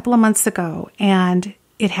a couple of months ago, and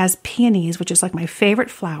it has peonies, which is like my favorite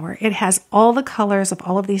flower. It has all the colors of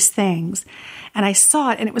all of these things. And I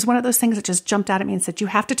saw it, and it was one of those things that just jumped out at me and said, you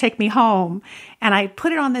have to take me home. And I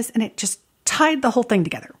put it on this, and it just tied the whole thing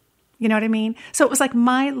together. You know what I mean? So it was like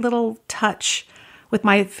my little touch with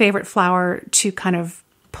my favorite flower to kind of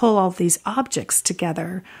pull all these objects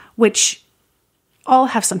together, which all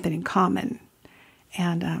have something in common.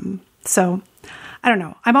 And so, I don't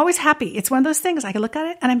know. I'm always happy. It's one of those things I can look at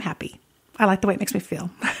it, and I'm happy. I like the way it makes me feel.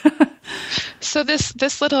 So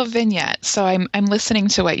this little vignette, so I'm listening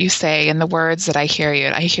to what you say and the words that I hear you.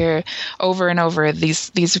 I hear over and over,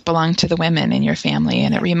 these belong to the women in your family,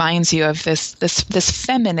 and it reminds you of this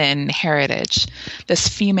feminine heritage, this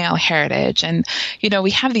female heritage. And,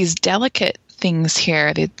 we have these delicate things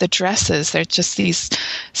here, the dresses, they're just these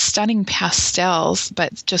stunning pastels,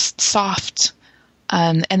 but just soft.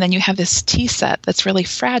 And then you have this tea set that's really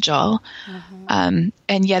fragile, and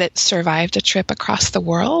yet it survived a trip across the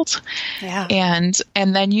world. Yeah. And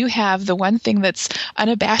then you have the one thing that's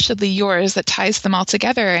unabashedly yours that ties them all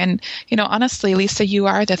together. And, honestly, Lisa, you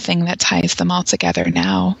are the thing that ties them all together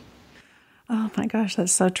now. Oh my gosh,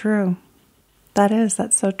 that's so true.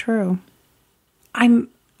 That's so true. I'm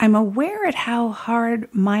aware at how hard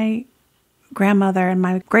my grandmother and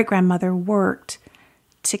my great-grandmother worked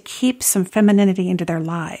to keep some femininity into their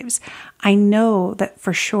lives. I know that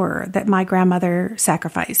for sure that my grandmother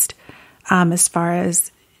sacrificed, as far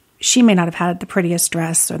as she may not have had the prettiest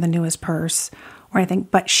dress or the newest purse or anything,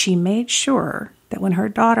 but she made sure that when her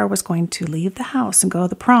daughter was going to leave the house and go to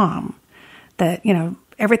the prom, that,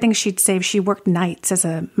 everything she'd saved, she worked nights as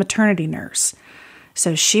a maternity nurse.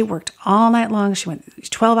 So she worked all night long. She went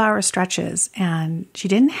 12-hour stretches, and she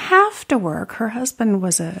didn't have to work. Her husband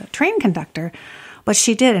was a train conductor, but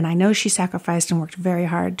she did, and I know she sacrificed and worked very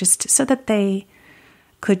hard just so that they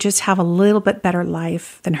could just have a little bit better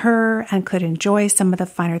life than her and could enjoy some of the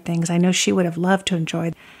finer things. I know she would have loved to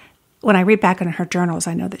enjoy. When I read back on her journals,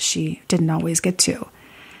 I know that she didn't always get to.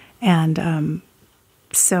 And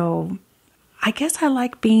so I guess I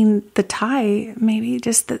like being the tie, maybe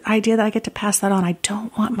just the idea that I get to pass that on. I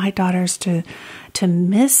don't want my daughters to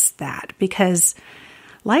miss that, because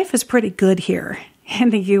life is pretty good here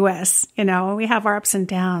in the U.S. We have our ups and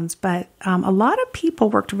downs, but a lot of people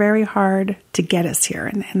worked very hard to get us here,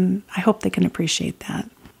 and I hope they can appreciate that.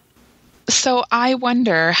 So I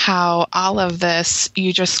wonder how all of this,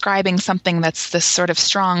 you're describing something that's this sort of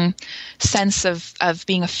strong sense of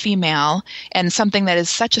being a female, and something that is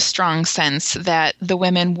such a strong sense that the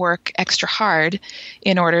women work extra hard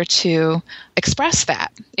in order to express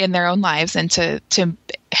that in their own lives and to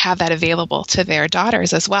have that available to their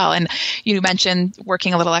daughters as well. And you mentioned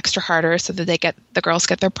working a little extra harder so that the girls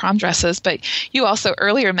get their prom dresses, but you also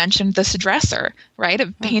earlier mentioned this dresser, right?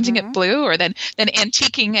 Of painting it blue, or then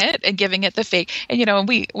antiquing it and giving it the fake. And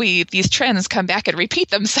we these trends come back and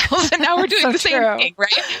repeat themselves, and now we're doing so the same thing,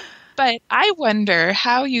 right? But I wonder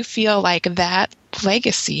how you feel like that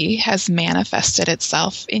legacy has manifested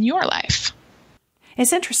itself in your life.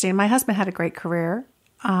 It's interesting. My husband had a great career.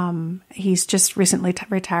 He's just recently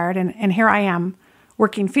retired, and here I am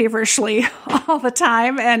working feverishly all the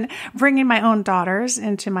time and bringing my own daughters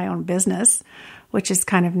into my own business, which is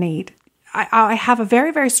kind of neat. I have a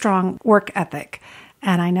very, very strong work ethic,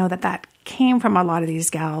 and I know that came from a lot of these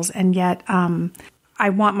gals, and yet I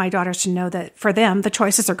want my daughters to know that for them, the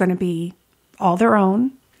choices are going to be all their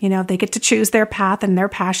own. They get to choose their path and their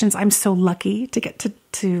passions. I'm so lucky to get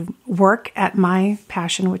to work at my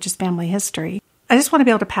passion, which is family history. I just want to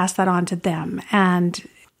be able to pass that on to them. And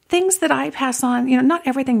things that I pass on, not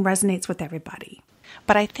everything resonates with everybody.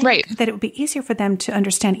 But I think that it would be easier for them to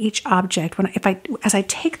understand each object as I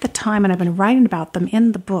take the time, and I've been writing about them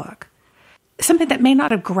in the book, something that may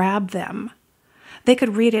not have grabbed them, they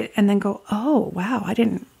could read it and then go, oh, wow, I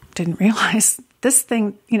didn't realize this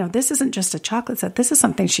thing, this isn't just a chocolate set. This is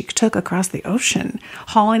something she took across the ocean,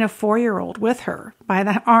 hauling a 4-year-old with her by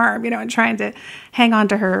the arm, and trying to hang on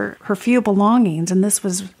to her few belongings. And this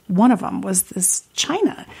was one of them, was this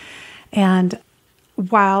china. And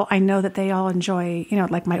while I know that they all enjoy,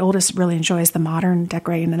 like my oldest really enjoys the modern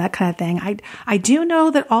decorating and that kind of thing, I do know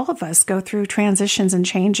that all of us go through transitions and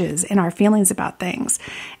changes in our feelings about things.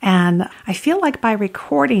 And I feel like by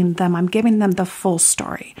recording them, I'm giving them the full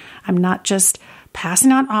story. I'm not just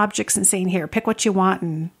passing on objects and saying, here, pick what you want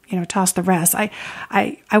and, toss the rest.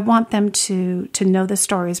 I want them to know the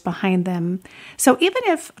stories behind them. So even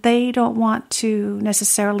if they don't want to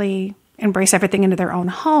necessarily embrace everything into their own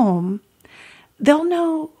home, they'll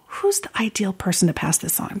know who's the ideal person to pass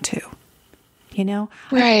this on to,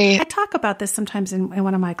 Right. I talk about this sometimes in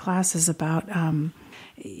one of my classes about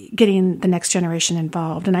getting the next generation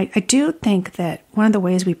involved. And I do think that one of the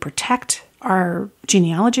ways we protect our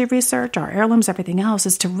genealogy research, our heirlooms, everything else,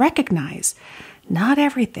 is to recognize not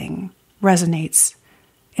everything resonates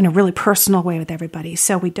in a really personal way with everybody.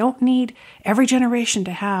 So we don't need every generation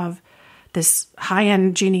to have this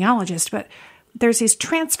high-end genealogist, but there's these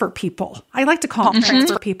transfer people. I like to call them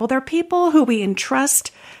transfer people. They're people who we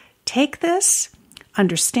entrust, take this,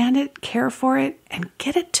 understand it, care for it, and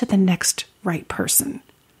get it to the next right person.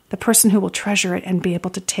 The person who will treasure it and be able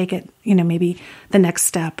to take it, maybe the next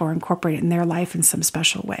step or incorporate it in their life in some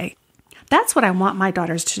special way. That's what I want my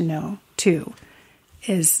daughters to know, too,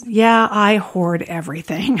 is, yeah, I hoard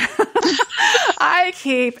everything. I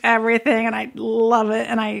keep everything and I love it.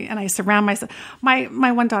 And I surround myself. My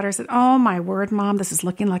one daughter said, oh my word, Mom, this is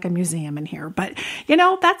looking like a museum in here. But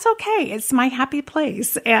that's okay. It's my happy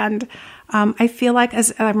place. And I feel like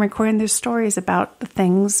as I'm recording these stories about the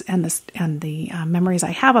things and the memories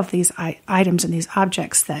I have of these items and these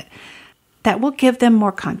objects that will give them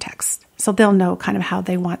more context. So they'll know kind of how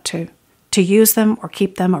they want to use them or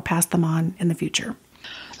keep them or pass them on in the future.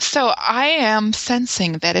 So I am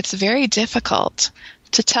sensing that it's very difficult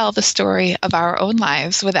to tell the story of our own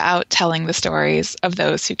lives without telling the stories of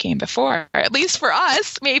those who came before, at least for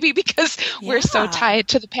us, maybe because we're so tied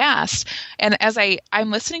to the past. And as I'm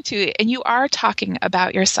listening to it, and you are talking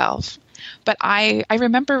about yourself, but I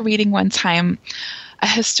remember reading one time a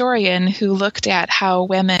historian who looked at how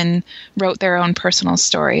women wrote their own personal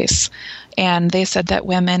stories. And they said that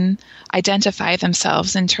women identify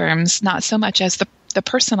themselves in terms not so much as the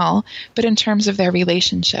personal, but in terms of their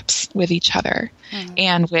relationships with each other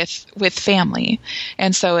and with family.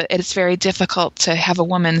 And so it's very difficult to have a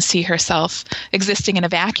woman see herself existing in a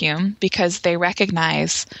vacuum because they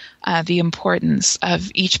recognize the importance of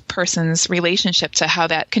each person's relationship to how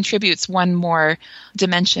that contributes one more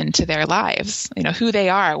dimension to their lives. Who they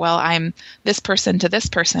are. Well, I'm this person to this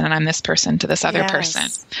person, and I'm this person to this other person,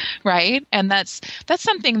 right? And that's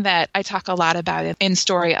something that I talk a lot about in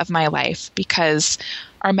Story of My Life, because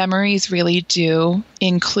our memories really do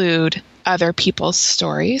include other people's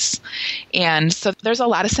stories. And so there's a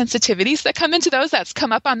lot of sensitivities that come into those. That's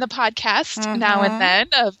come up on the podcast now and then,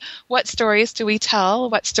 of what stories do we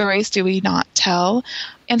tell? What stories do we not tell?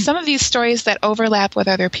 And some of these stories that overlap with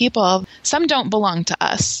other people, some don't belong to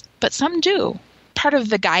us, but some do. Part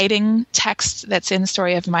of the guiding text that's in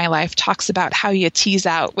Story of My Life talks about how you tease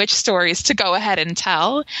out which stories to go ahead and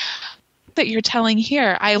tell. That you're telling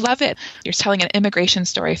here, I love it. You're telling an immigration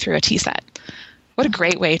story through a tea set. What a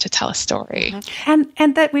great way to tell a story.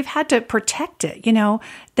 And that we've had to protect it,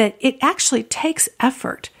 that it actually takes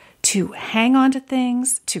effort to hang on to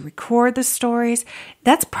things, to record the stories.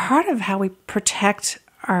 That's part of how we protect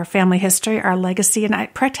our family history, our legacy.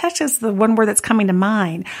 And protect is the one word that's coming to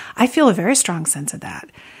mind. I feel a very strong sense of that,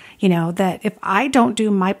 that if I don't do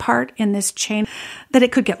my part in this chain, that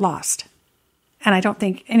it could get lost. And I don't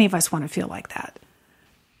think any of us want to feel like that.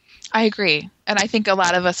 I agree. And I think a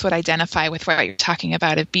lot of us would identify with what you're talking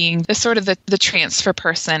about, it being the sort of the transfer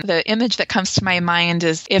person. The image that comes to my mind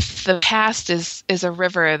is if the past is a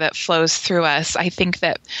river that flows through us, I think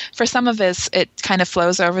that for some of us, it kind of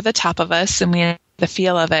flows over the top of us and we have the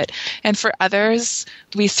feel of it. And for others,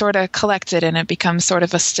 we sort of collect it and it becomes sort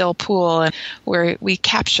of a still pool and where we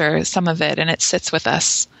capture some of it and it sits with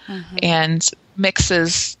us and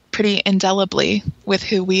mixes pretty indelibly with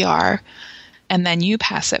who we are. And then you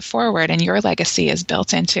pass it forward and your legacy is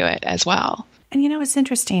built into it as well. And it's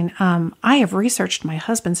interesting. I have researched my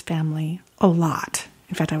husband's family a lot.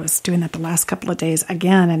 In fact, I was doing that the last couple of days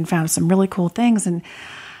again and found some really cool things. And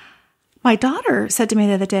my daughter said to me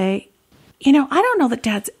the other day, I don't know that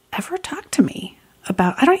Dad's ever talked to me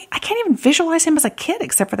about, I can't even visualize him as a kid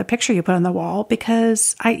except for the picture you put on the wall,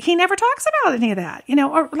 because he never talks about any of that,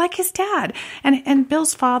 or like his dad. And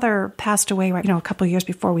Bill's father passed away, a couple of years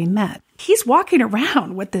before we met. He's walking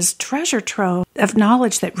around with this treasure trove of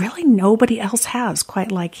knowledge that really nobody else has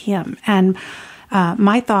quite like him. And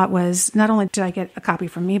my thought was, not only did I get a copy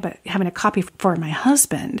for me, but having a copy for my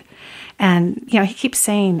husband. And, he keeps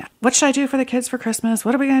saying, what should I do for the kids for Christmas?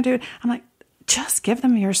 What are we going to do? I'm like, just give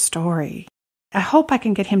them your story. I hope I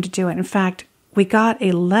can get him to do it. In fact, we got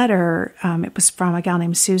a letter. It was from a gal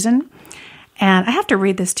named Susan. And I have to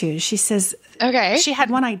read this to you. She says, okay, she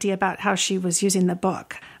had one idea about how she was using the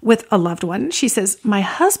book with a loved one. She says, my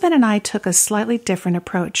husband and I took a slightly different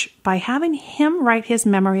approach by having him write his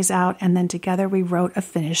memories out, and then together we wrote a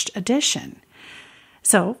finished edition.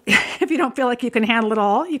 So if you don't feel like you can handle it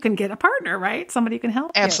all, you can get a partner, right? Somebody who can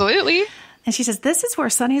help you. Absolutely. And she says, this is where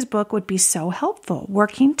Sunny's book would be so helpful.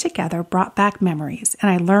 Working together brought back memories, and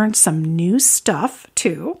I learned some new stuff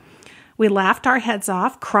too. We laughed our heads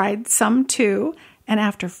off, cried some too, and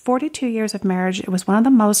after 42 years of marriage, it was one of the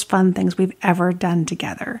most fun things we've ever done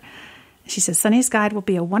together. She says, Sunny's Guide will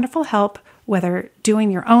be a wonderful help, whether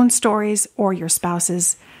doing your own stories or your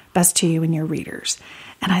spouse's, best to you and your readers.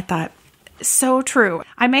 And I thought, so true.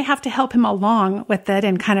 I may have to help him along with it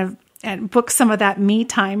and book some of that me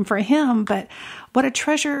time for him, but what a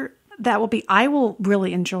treasure that will be. I will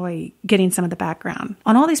really enjoy getting some of the background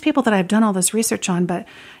on all these people that I've done all this research on, but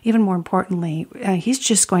even more importantly, he's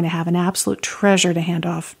just going to have an absolute treasure to hand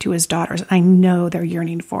off to his daughters. I know they're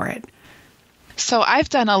yearning for it. So I've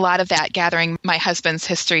done a lot of that, gathering my husband's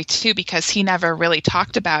history too, because he never really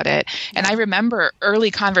talked about it. And I remember early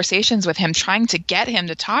conversations with him, trying to get him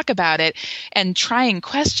to talk about it and trying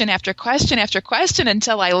question after question after question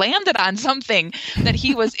until I landed on something that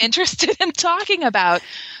he was interested in talking about.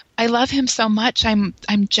 I love him so much. I'm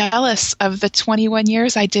jealous of the 21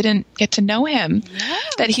 years I didn't get to know him,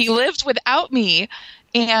 that he lived without me.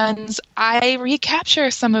 And I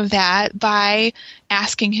recapture some of that by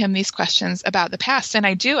asking him these questions about the past. And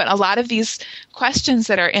I do it. A lot of these questions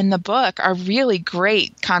that are in the book are really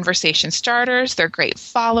great conversation starters. They're great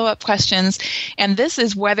follow-up questions. And this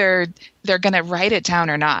is whether they're going to write it down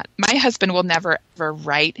or not. My husband will never ever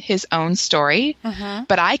write his own story,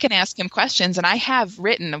 but I can ask him questions, and I have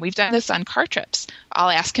written, we've done this on car trips. I'll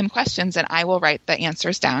ask him questions and I will write the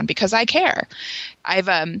answers down because I care. I've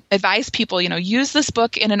advised people, use this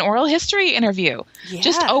book in an oral history interview. Yes.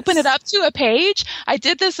 Just open it up to a page. I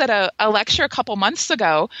did this at a lecture a couple months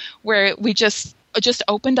ago where we just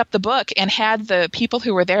opened up the book and had the people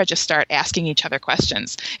who were there just start asking each other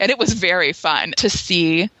questions. And it was very fun to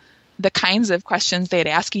see the kinds of questions they'd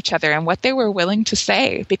ask each other and what they were willing to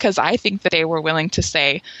say, because I think that they were willing to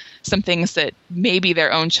say some things that maybe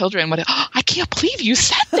their own children would have, I can't believe you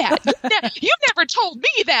said that. You never told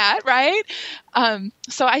me that, right?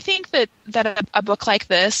 So I think that a book like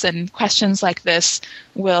this and questions like this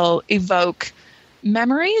will evoke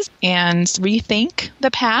memories and rethink the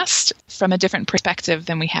past from a different perspective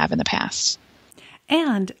than we have in the past.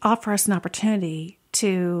 And offer us an opportunity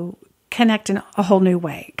to connect in a whole new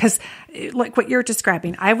way. Because like what you're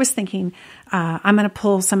describing, I was thinking, I'm going to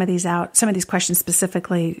pull some of these out, some of these questions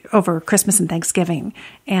specifically over Christmas and Thanksgiving.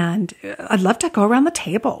 And I'd love to go around the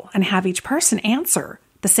table and have each person answer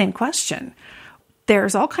the same question.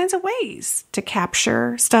 There's all kinds of ways to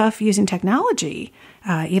capture stuff using technology.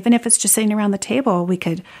 Even if it's just sitting around the table, we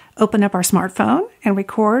could open up our smartphone and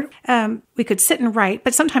record. We could sit and write,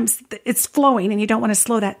 but sometimes it's flowing and you don't want to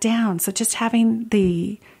slow that down. So just having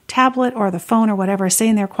the tablet or the phone or whatever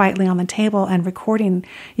sitting there quietly on the table and recording,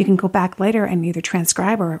 you can go back later and either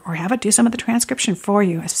transcribe or have it do some of the transcription for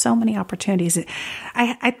you. There's so many opportunities.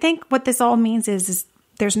 I think what this all means is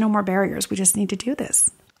there's no more barriers. We just need to do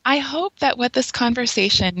this. I hope that what this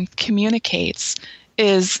conversation communicates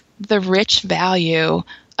is the rich value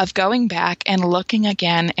of going back and looking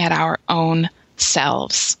again at our own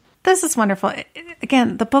selves. This is wonderful.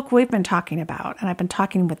 Again, the book we've been talking about, and I've been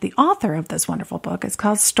talking with the author of this wonderful book, it's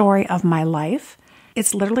called Story of My Life.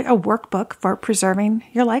 It's literally a workbook for preserving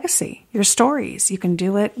your legacy, your stories. You can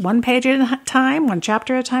do it one page at a time, one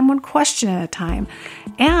chapter at a time, one question at a time.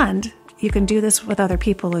 And you can do this with other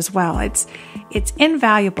people as well. It's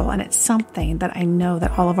invaluable, and it's something that I know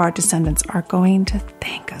that all of our descendants are going to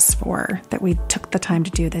thank us for, that we took the time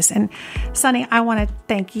to do this. And Sunny, I want to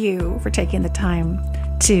thank you for taking the time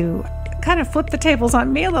to kind of flip the tables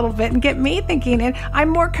on me a little bit and get me thinking. And I'm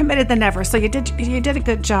more committed than ever. So you did a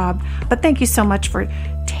good job. But thank you so much for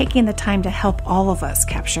taking the time to help all of us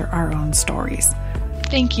capture our own stories.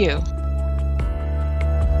 Thank you.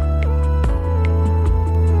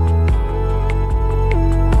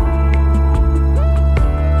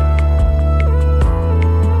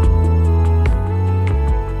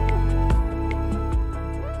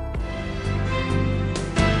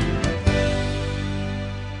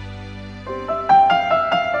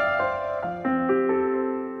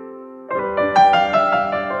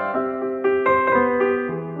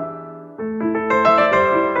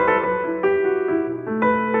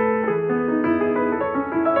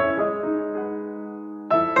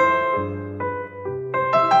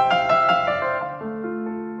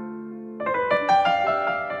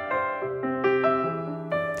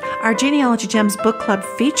 Our Genealogy Gems Book Club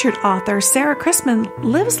featured author Sarah Christman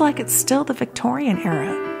lives like it's still the Victorian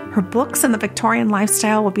era. Her books and the Victorian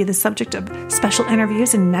lifestyle will be the subject of special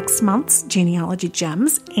interviews in next month's Genealogy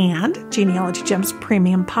Gems and Genealogy Gems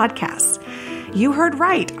Premium podcasts. You heard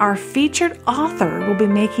right. Our featured author will be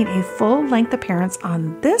making a full-length appearance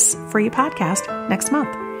on this free podcast next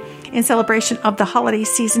month in celebration of the holiday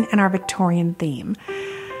season and our Victorian theme.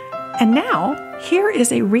 And now, here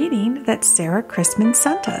is a reading that Sarah Christman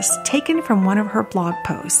sent us, taken from one of her blog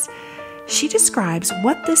posts. She describes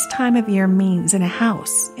what this time of year means in a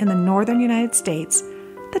house in the northern United States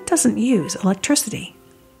that doesn't use electricity.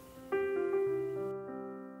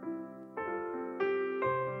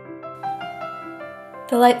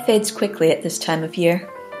 The light fades quickly at this time of year.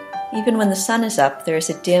 Even when the sun is up, there is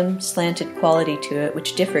a dim, slanted quality to it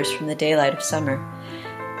which differs from the daylight of summer.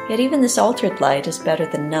 Yet even this altered light is better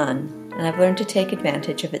than none, and I've learned to take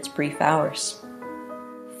advantage of its brief hours.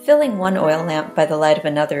 Filling one oil lamp by the light of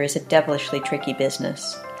another is a devilishly tricky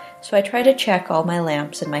business, so I try to check all my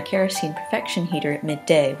lamps and my kerosene perfection heater at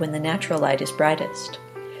midday when the natural light is brightest.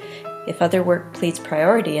 If other work pleads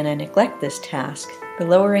priority and I neglect this task, the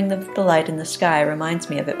lowering of the light in the sky reminds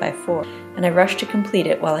me of it by 4, and I rush to complete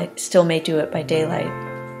it while I still may do it by daylight.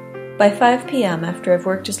 By 5 p.m., after I've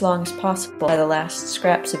worked as long as possible by the last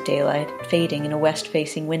scraps of daylight fading in a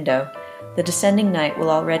west-facing window, the descending night will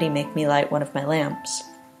already make me light one of my lamps,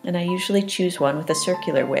 and I usually choose one with a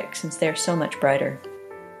circular wick since they are so much brighter.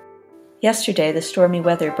 Yesterday, the stormy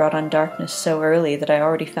weather brought on darkness so early that I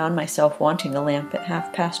already found myself wanting a lamp at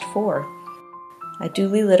 4:30. I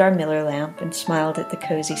duly lit our Miller lamp and smiled at the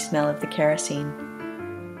cozy smell of the kerosene.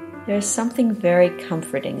 There is something very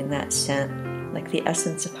comforting in that scent, like the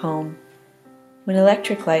essence of home. When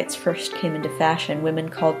electric lights first came into fashion, women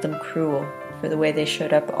called them cruel for the way they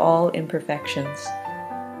showed up all imperfections.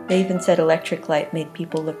 They even said electric light made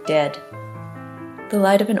people look dead. The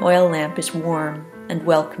light of an oil lamp is warm and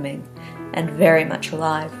welcoming and very much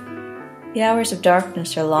alive. The hours of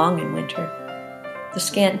darkness are long in winter. The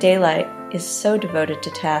scant daylight is so devoted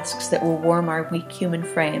to tasks that will warm our weak human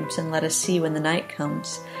frames and let us see when the night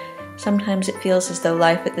comes. Sometimes it feels as though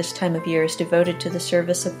life at this time of year is devoted to the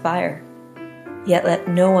service of fire. Yet let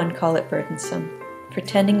no one call it burdensome, for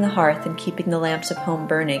tending the hearth and keeping the lamps of home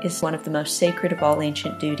burning is one of the most sacred of all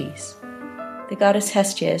ancient duties. The goddess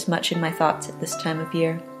Hestia is much in my thoughts at this time of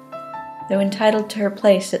year. Though entitled to her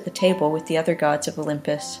place at the table with the other gods of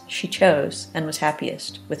Olympus, she chose, and was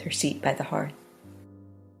happiest, with her seat by the hearth.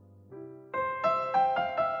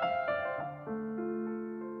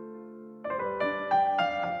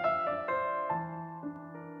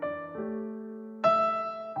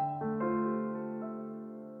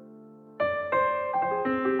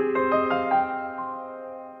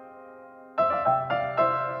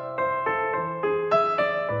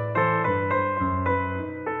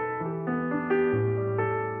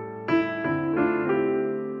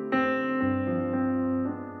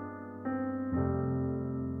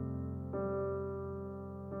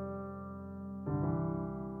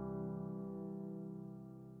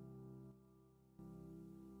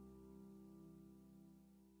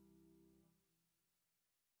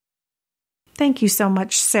 Thank you so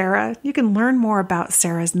much, Sarah. You can learn more about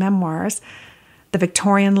Sarah's memoirs, The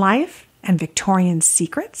Victorian Life and Victorian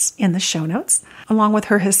Secrets, in the show notes, along with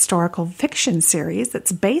her historical fiction series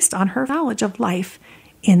that's based on her knowledge of life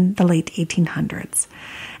in the late 1800s.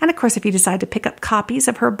 And of course, if you decide to pick up copies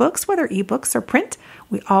of her books, whether ebooks or print,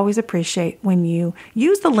 we always appreciate when you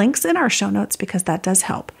use the links in our show notes because that does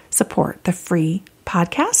help support the free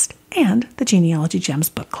podcast and the Genealogy Gems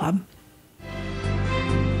Book Club.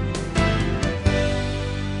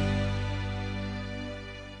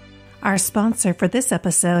 Our sponsor for this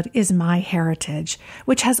episode is MyHeritage,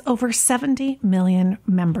 which has over 70 million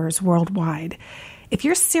members worldwide. If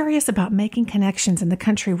you're serious about making connections in the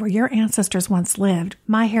country where your ancestors once lived,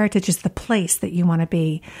 MyHeritage is the place that you want to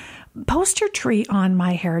be. Post your tree on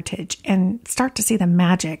MyHeritage and start to see the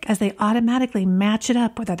magic as they automatically match it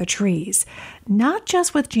up with other trees, not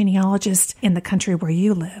just with genealogists in the country where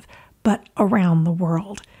you live, but around the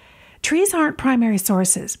world. Trees aren't primary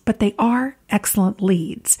sources, but they are excellent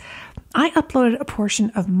leads. I uploaded a portion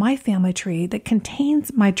of my family tree that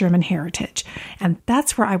contains my German heritage, and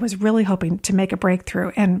that's where I was really hoping to make a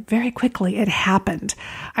breakthrough, and very quickly it happened.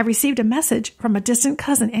 I received a message from a distant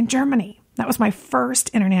cousin in Germany. That was my first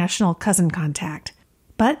international cousin contact.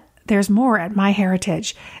 But there's more at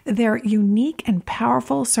MyHeritage. Their unique and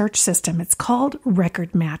powerful search system, it's called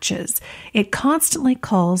Record Matches. It constantly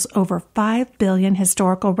culls over 5 billion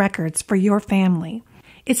historical records for your family.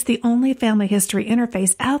 It's the only family history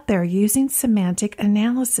interface out there using semantic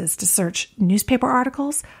analysis to search newspaper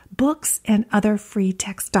articles, books, and other free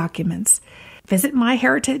text documents. Visit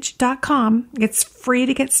myheritage.com. It's free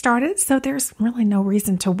to get started, so there's really no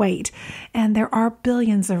reason to wait. And there are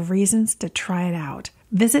billions of reasons to try it out.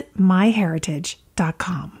 Visit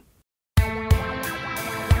myheritage.com.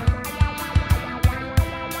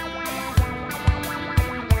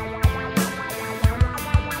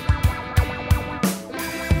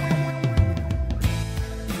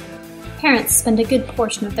 Parents spend a good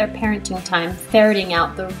portion of their parenting time ferreting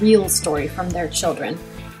out the real story from their children.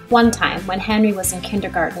 One time, when Henry was in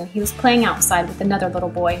kindergarten, he was playing outside with another little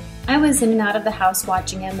boy. I was in and out of the house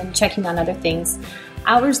watching him and checking on other things.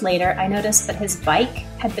 Hours later, I noticed that his bike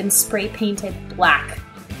had been spray-painted black.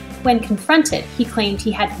 When confronted, he claimed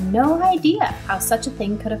he had no idea how such a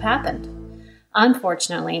thing could have happened.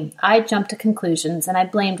 Unfortunately, I jumped to conclusions and I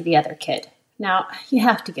blamed the other kid. Now, you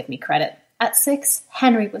have to give me credit. At 6,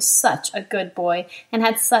 Henry was such a good boy and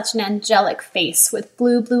had such an angelic face with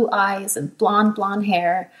blue eyes and blonde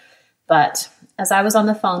hair. But as I was on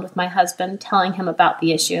the phone with my husband telling him about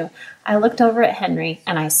the issue, I looked over at Henry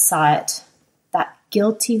and I saw it. That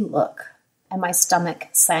guilty look. And my stomach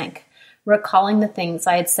sank, recalling the things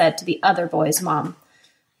I had said to the other boy's mom.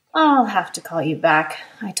 "I'll have to call you back,"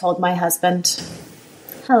 I told my husband.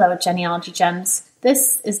 Hello, Genealogy Gems.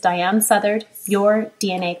 This is Diane Southard, your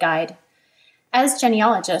DNA guide. As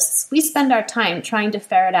genealogists, we spend our time trying to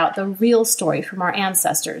ferret out the real story from our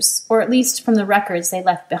ancestors, or at least from the records they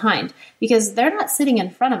left behind, because they're not sitting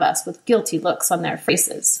in front of us with guilty looks on their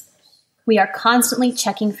faces. We are constantly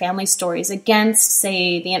checking family stories against,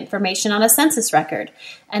 say, the information on a census record,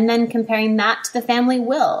 and then comparing that to the family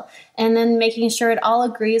will, and then making sure it all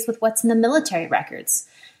agrees with what's in the military records.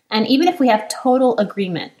 And even if we have total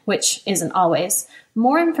agreement, which isn't always,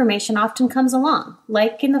 more information often comes along,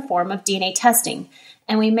 like in the form of DNA testing,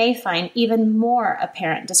 and we may find even more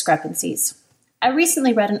apparent discrepancies. I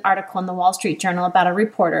recently read an article in the Wall Street Journal about a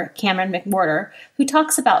reporter, Cameron McWhorter, who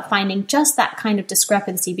talks about finding just that kind of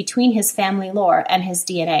discrepancy between his family lore and his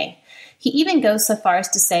DNA. He even goes so far as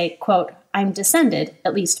to say, quote, "I'm descended,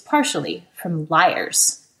 at least partially, from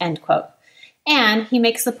liars," end quote. And he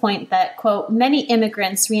makes the point that, quote, "many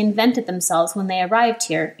immigrants reinvented themselves when they arrived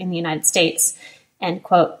here in the United States," end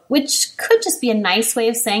quote, which could just be a nice way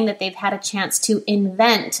of saying that they've had a chance to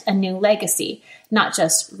invent a new legacy, not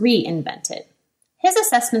just reinvent it. His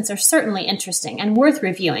assessments are certainly interesting and worth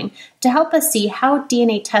reviewing to help us see how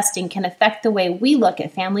DNA testing can affect the way we look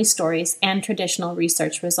at family stories and traditional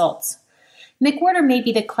research results. McWhorter may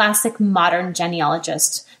be the classic modern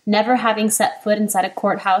genealogist, never having set foot inside a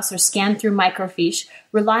courthouse or scanned through microfiche,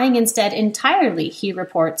 relying instead entirely, he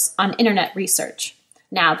reports, on internet research.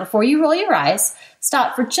 Now, before you roll your eyes,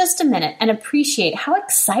 stop for just a minute and appreciate how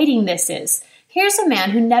exciting this is. Here's a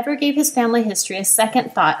man who never gave his family history a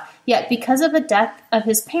second thought, yet because of the death of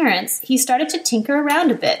his parents, he started to tinker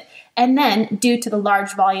around a bit, and then, due to the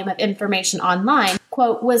large volume of information online,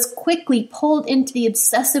 quote, was quickly pulled into the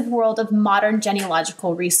obsessive world of modern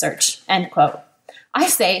genealogical research, end quote. I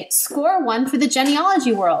say, score one for the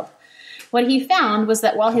genealogy world. What he found was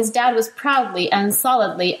that while his dad was proudly and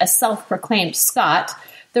solidly a self-proclaimed Scot,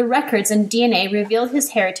 the records and DNA revealed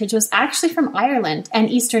his heritage was actually from Ireland and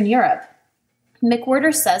Eastern Europe.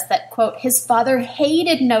 McWhorter says that, quote, his father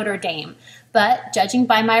hated Notre Dame, but judging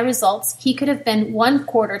by my results, he could have been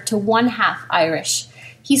 1/4 to 1/2 Irish.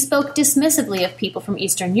 He spoke dismissively of people from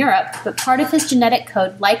Eastern Europe, but part of his genetic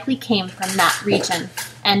code likely came from that region,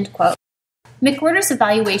 end quote. McWhorter's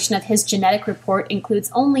evaluation of his genetic report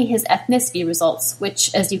includes only his ethnicity results,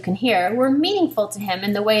 which, as you can hear, were meaningful to him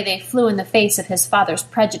in the way they flew in the face of his father's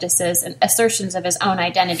prejudices and assertions of his own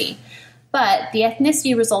identity. But the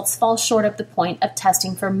ethnicity results fall short of the point of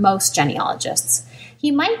testing for most genealogists. He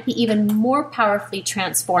might be even more powerfully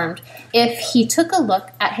transformed if he took a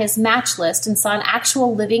look at his match list and saw an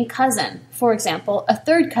actual living cousin, for example, a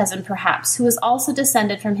third cousin perhaps, who was also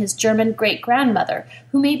descended from his German great-grandmother,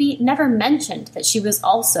 who maybe never mentioned that she was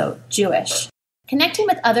also Jewish. Connecting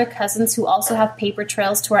with other cousins who also have paper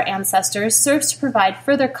trails to our ancestors serves to provide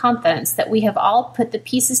further confidence that we have all put the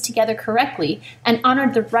pieces together correctly and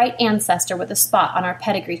honored the right ancestor with a spot on our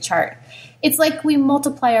pedigree chart. It's like we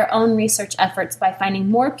multiply our own research efforts by finding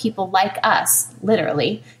more people like us,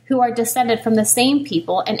 literally, who are descended from the same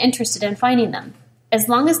people and interested in finding them. As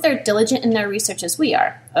long as they're diligent in their research as we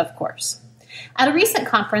are, of course. At a recent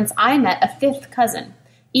conference, I met a fifth cousin.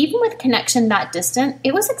 Even with connection that distant,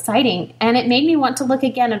 it was exciting, and it made me want to look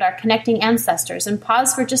again at our connecting ancestors and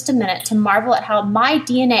pause for just a minute to marvel at how my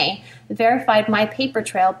DNA verified my paper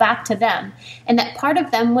trail back to them, and that part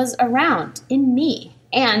of them was around, in me.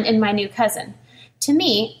 and in my new cousin. To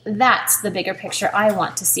me, that's the bigger picture I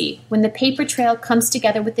want to see, when the paper trail comes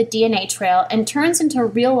together with the DNA trail and turns into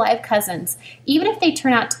real-life cousins, even if they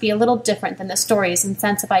turn out to be a little different than the stories and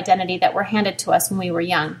sense of identity that were handed to us when we were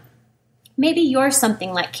young. Maybe you're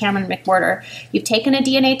something like Cameron McWhirter. You've taken a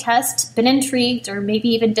DNA test, been intrigued, or maybe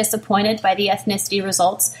even disappointed by the ethnicity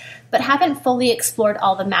results, but haven't fully explored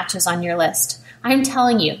all the matches on your list. I'm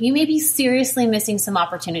telling you, you may be seriously missing some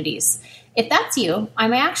opportunities. If that's you, I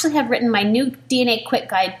may actually have written my new DNA Quick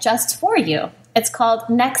Guide just for you. It's called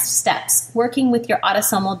Next Steps, Working with Your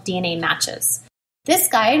Autosomal DNA Matches. This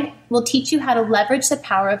guide will teach you how to leverage the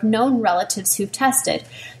power of known relatives who've tested.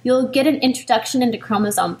 You'll get an introduction into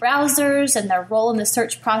chromosome browsers and their role in the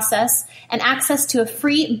search process, and access to a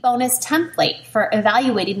free bonus template for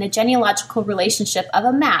evaluating the genealogical relationship of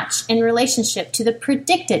a match in relationship to the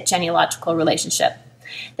predicted genealogical relationship.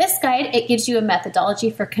 This guide, it gives you a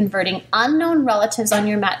methodology for converting unknown relatives on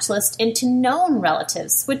your match list into known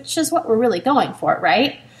relatives, which is what we're really going for,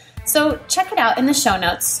 right? So check it out in the show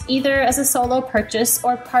notes, either as a solo purchase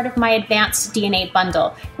or part of my advanced DNA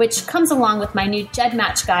bundle, which comes along with my new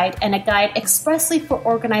GEDmatch guide and a guide expressly for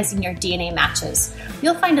organizing your DNA matches.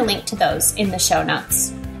 You'll find a link to those in the show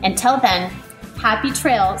notes. Until then, happy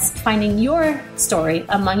trails finding your story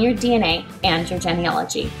among your DNA and your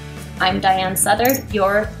genealogy. I'm Diane Southard,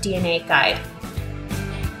 your DNA guide.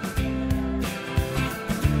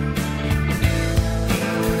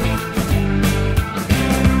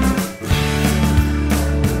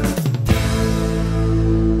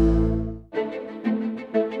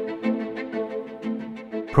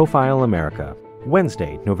 Profile America,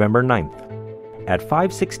 Wednesday, November 9th. At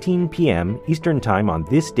 5:16 p.m. Eastern Time on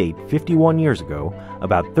this date 51 years ago,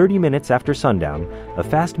 about 30 minutes after sundown, a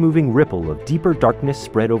fast-moving ripple of deeper darkness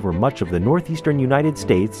spread over much of the northeastern United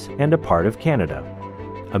States and a part of Canada.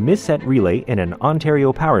 A misset relay in an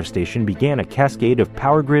Ontario power station began a cascade of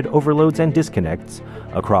power grid overloads and disconnects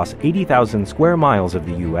across 80,000 square miles of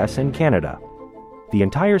the U.S. and Canada. The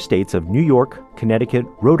entire states of New York, Connecticut,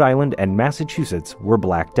 Rhode Island, and Massachusetts were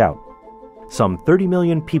blacked out. Some 30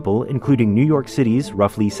 million people, including New York City's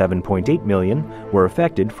roughly 7.8 million, were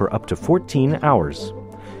affected for up to 14 hours.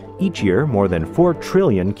 Each year, more than 4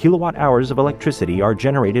 trillion kilowatt-hours of electricity are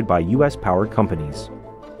generated by U.S. power companies.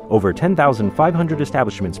 Over 10,500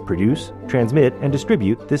 establishments produce, transmit, and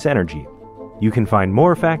distribute this energy. You can find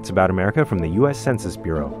more facts about America from the U.S. Census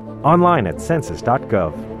Bureau, online at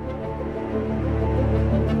census.gov.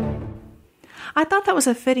 I thought that was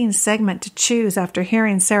a fitting segment to choose after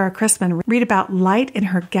hearing Sarah Chrisman read about light in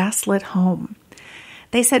her gaslit home.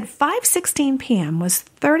 They said 5:16 p.m. was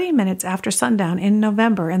 30 minutes after sundown in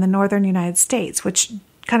November in the northern United States, which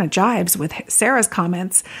kind of jives with Sarah's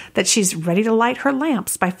comments that she's ready to light her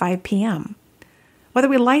lamps by 5 p.m. Whether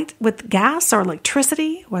we light with gas or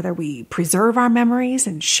electricity, whether we preserve our memories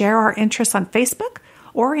and share our interests on Facebook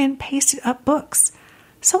or in pasted-up books,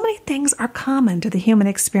 so many things are common to the human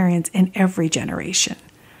experience in every generation.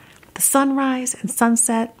 The sunrise and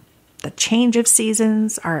sunset, the change of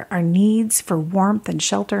seasons, our needs for warmth and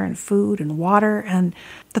shelter and food and water, and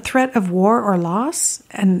the threat of war or loss,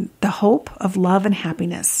 and the hope of love and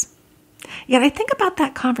happiness. Yet I think about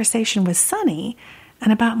that conversation with Sunny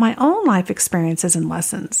and about my own life experiences and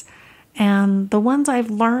lessons, and the ones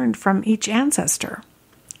I've learned from each ancestor.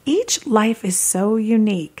 Each life is so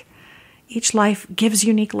unique. Each life gives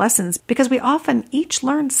unique lessons because we often each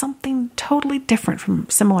learn something totally different from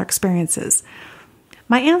similar experiences.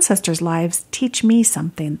 My ancestors' lives teach me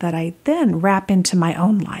something that I then wrap into my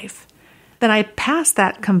own life. Then I pass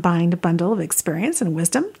that combined bundle of experience and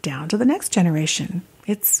wisdom down to the next generation.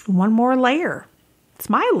 It's one more layer. It's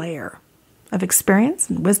my layer of experience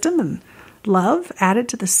and wisdom and love added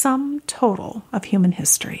to the sum total of human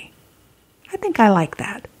history. I think I like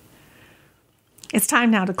that. It's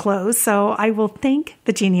time now to close, so I will thank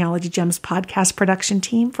the Genealogy Gems podcast production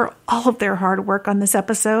team for all of their hard work on this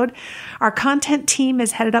episode. Our content team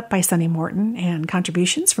is headed up by Sunny Morton, and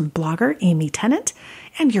contributions from blogger Amy Tennant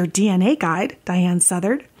and your DNA guide, Diane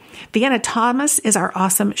Southard. Vienna Thomas is our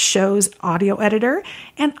awesome show's audio editor,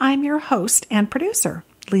 and I'm your host and producer,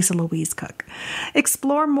 Lisa Louise Cooke.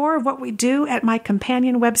 Explore more of what we do at my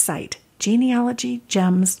companion website,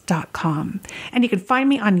 genealogygems.com. And you can find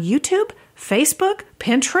me on YouTube, Facebook,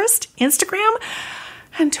 Pinterest, Instagram,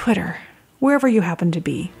 and Twitter. Wherever you happen to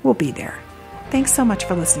be, we'll be there. Thanks so much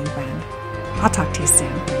for listening, friend. I'll talk to you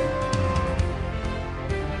soon.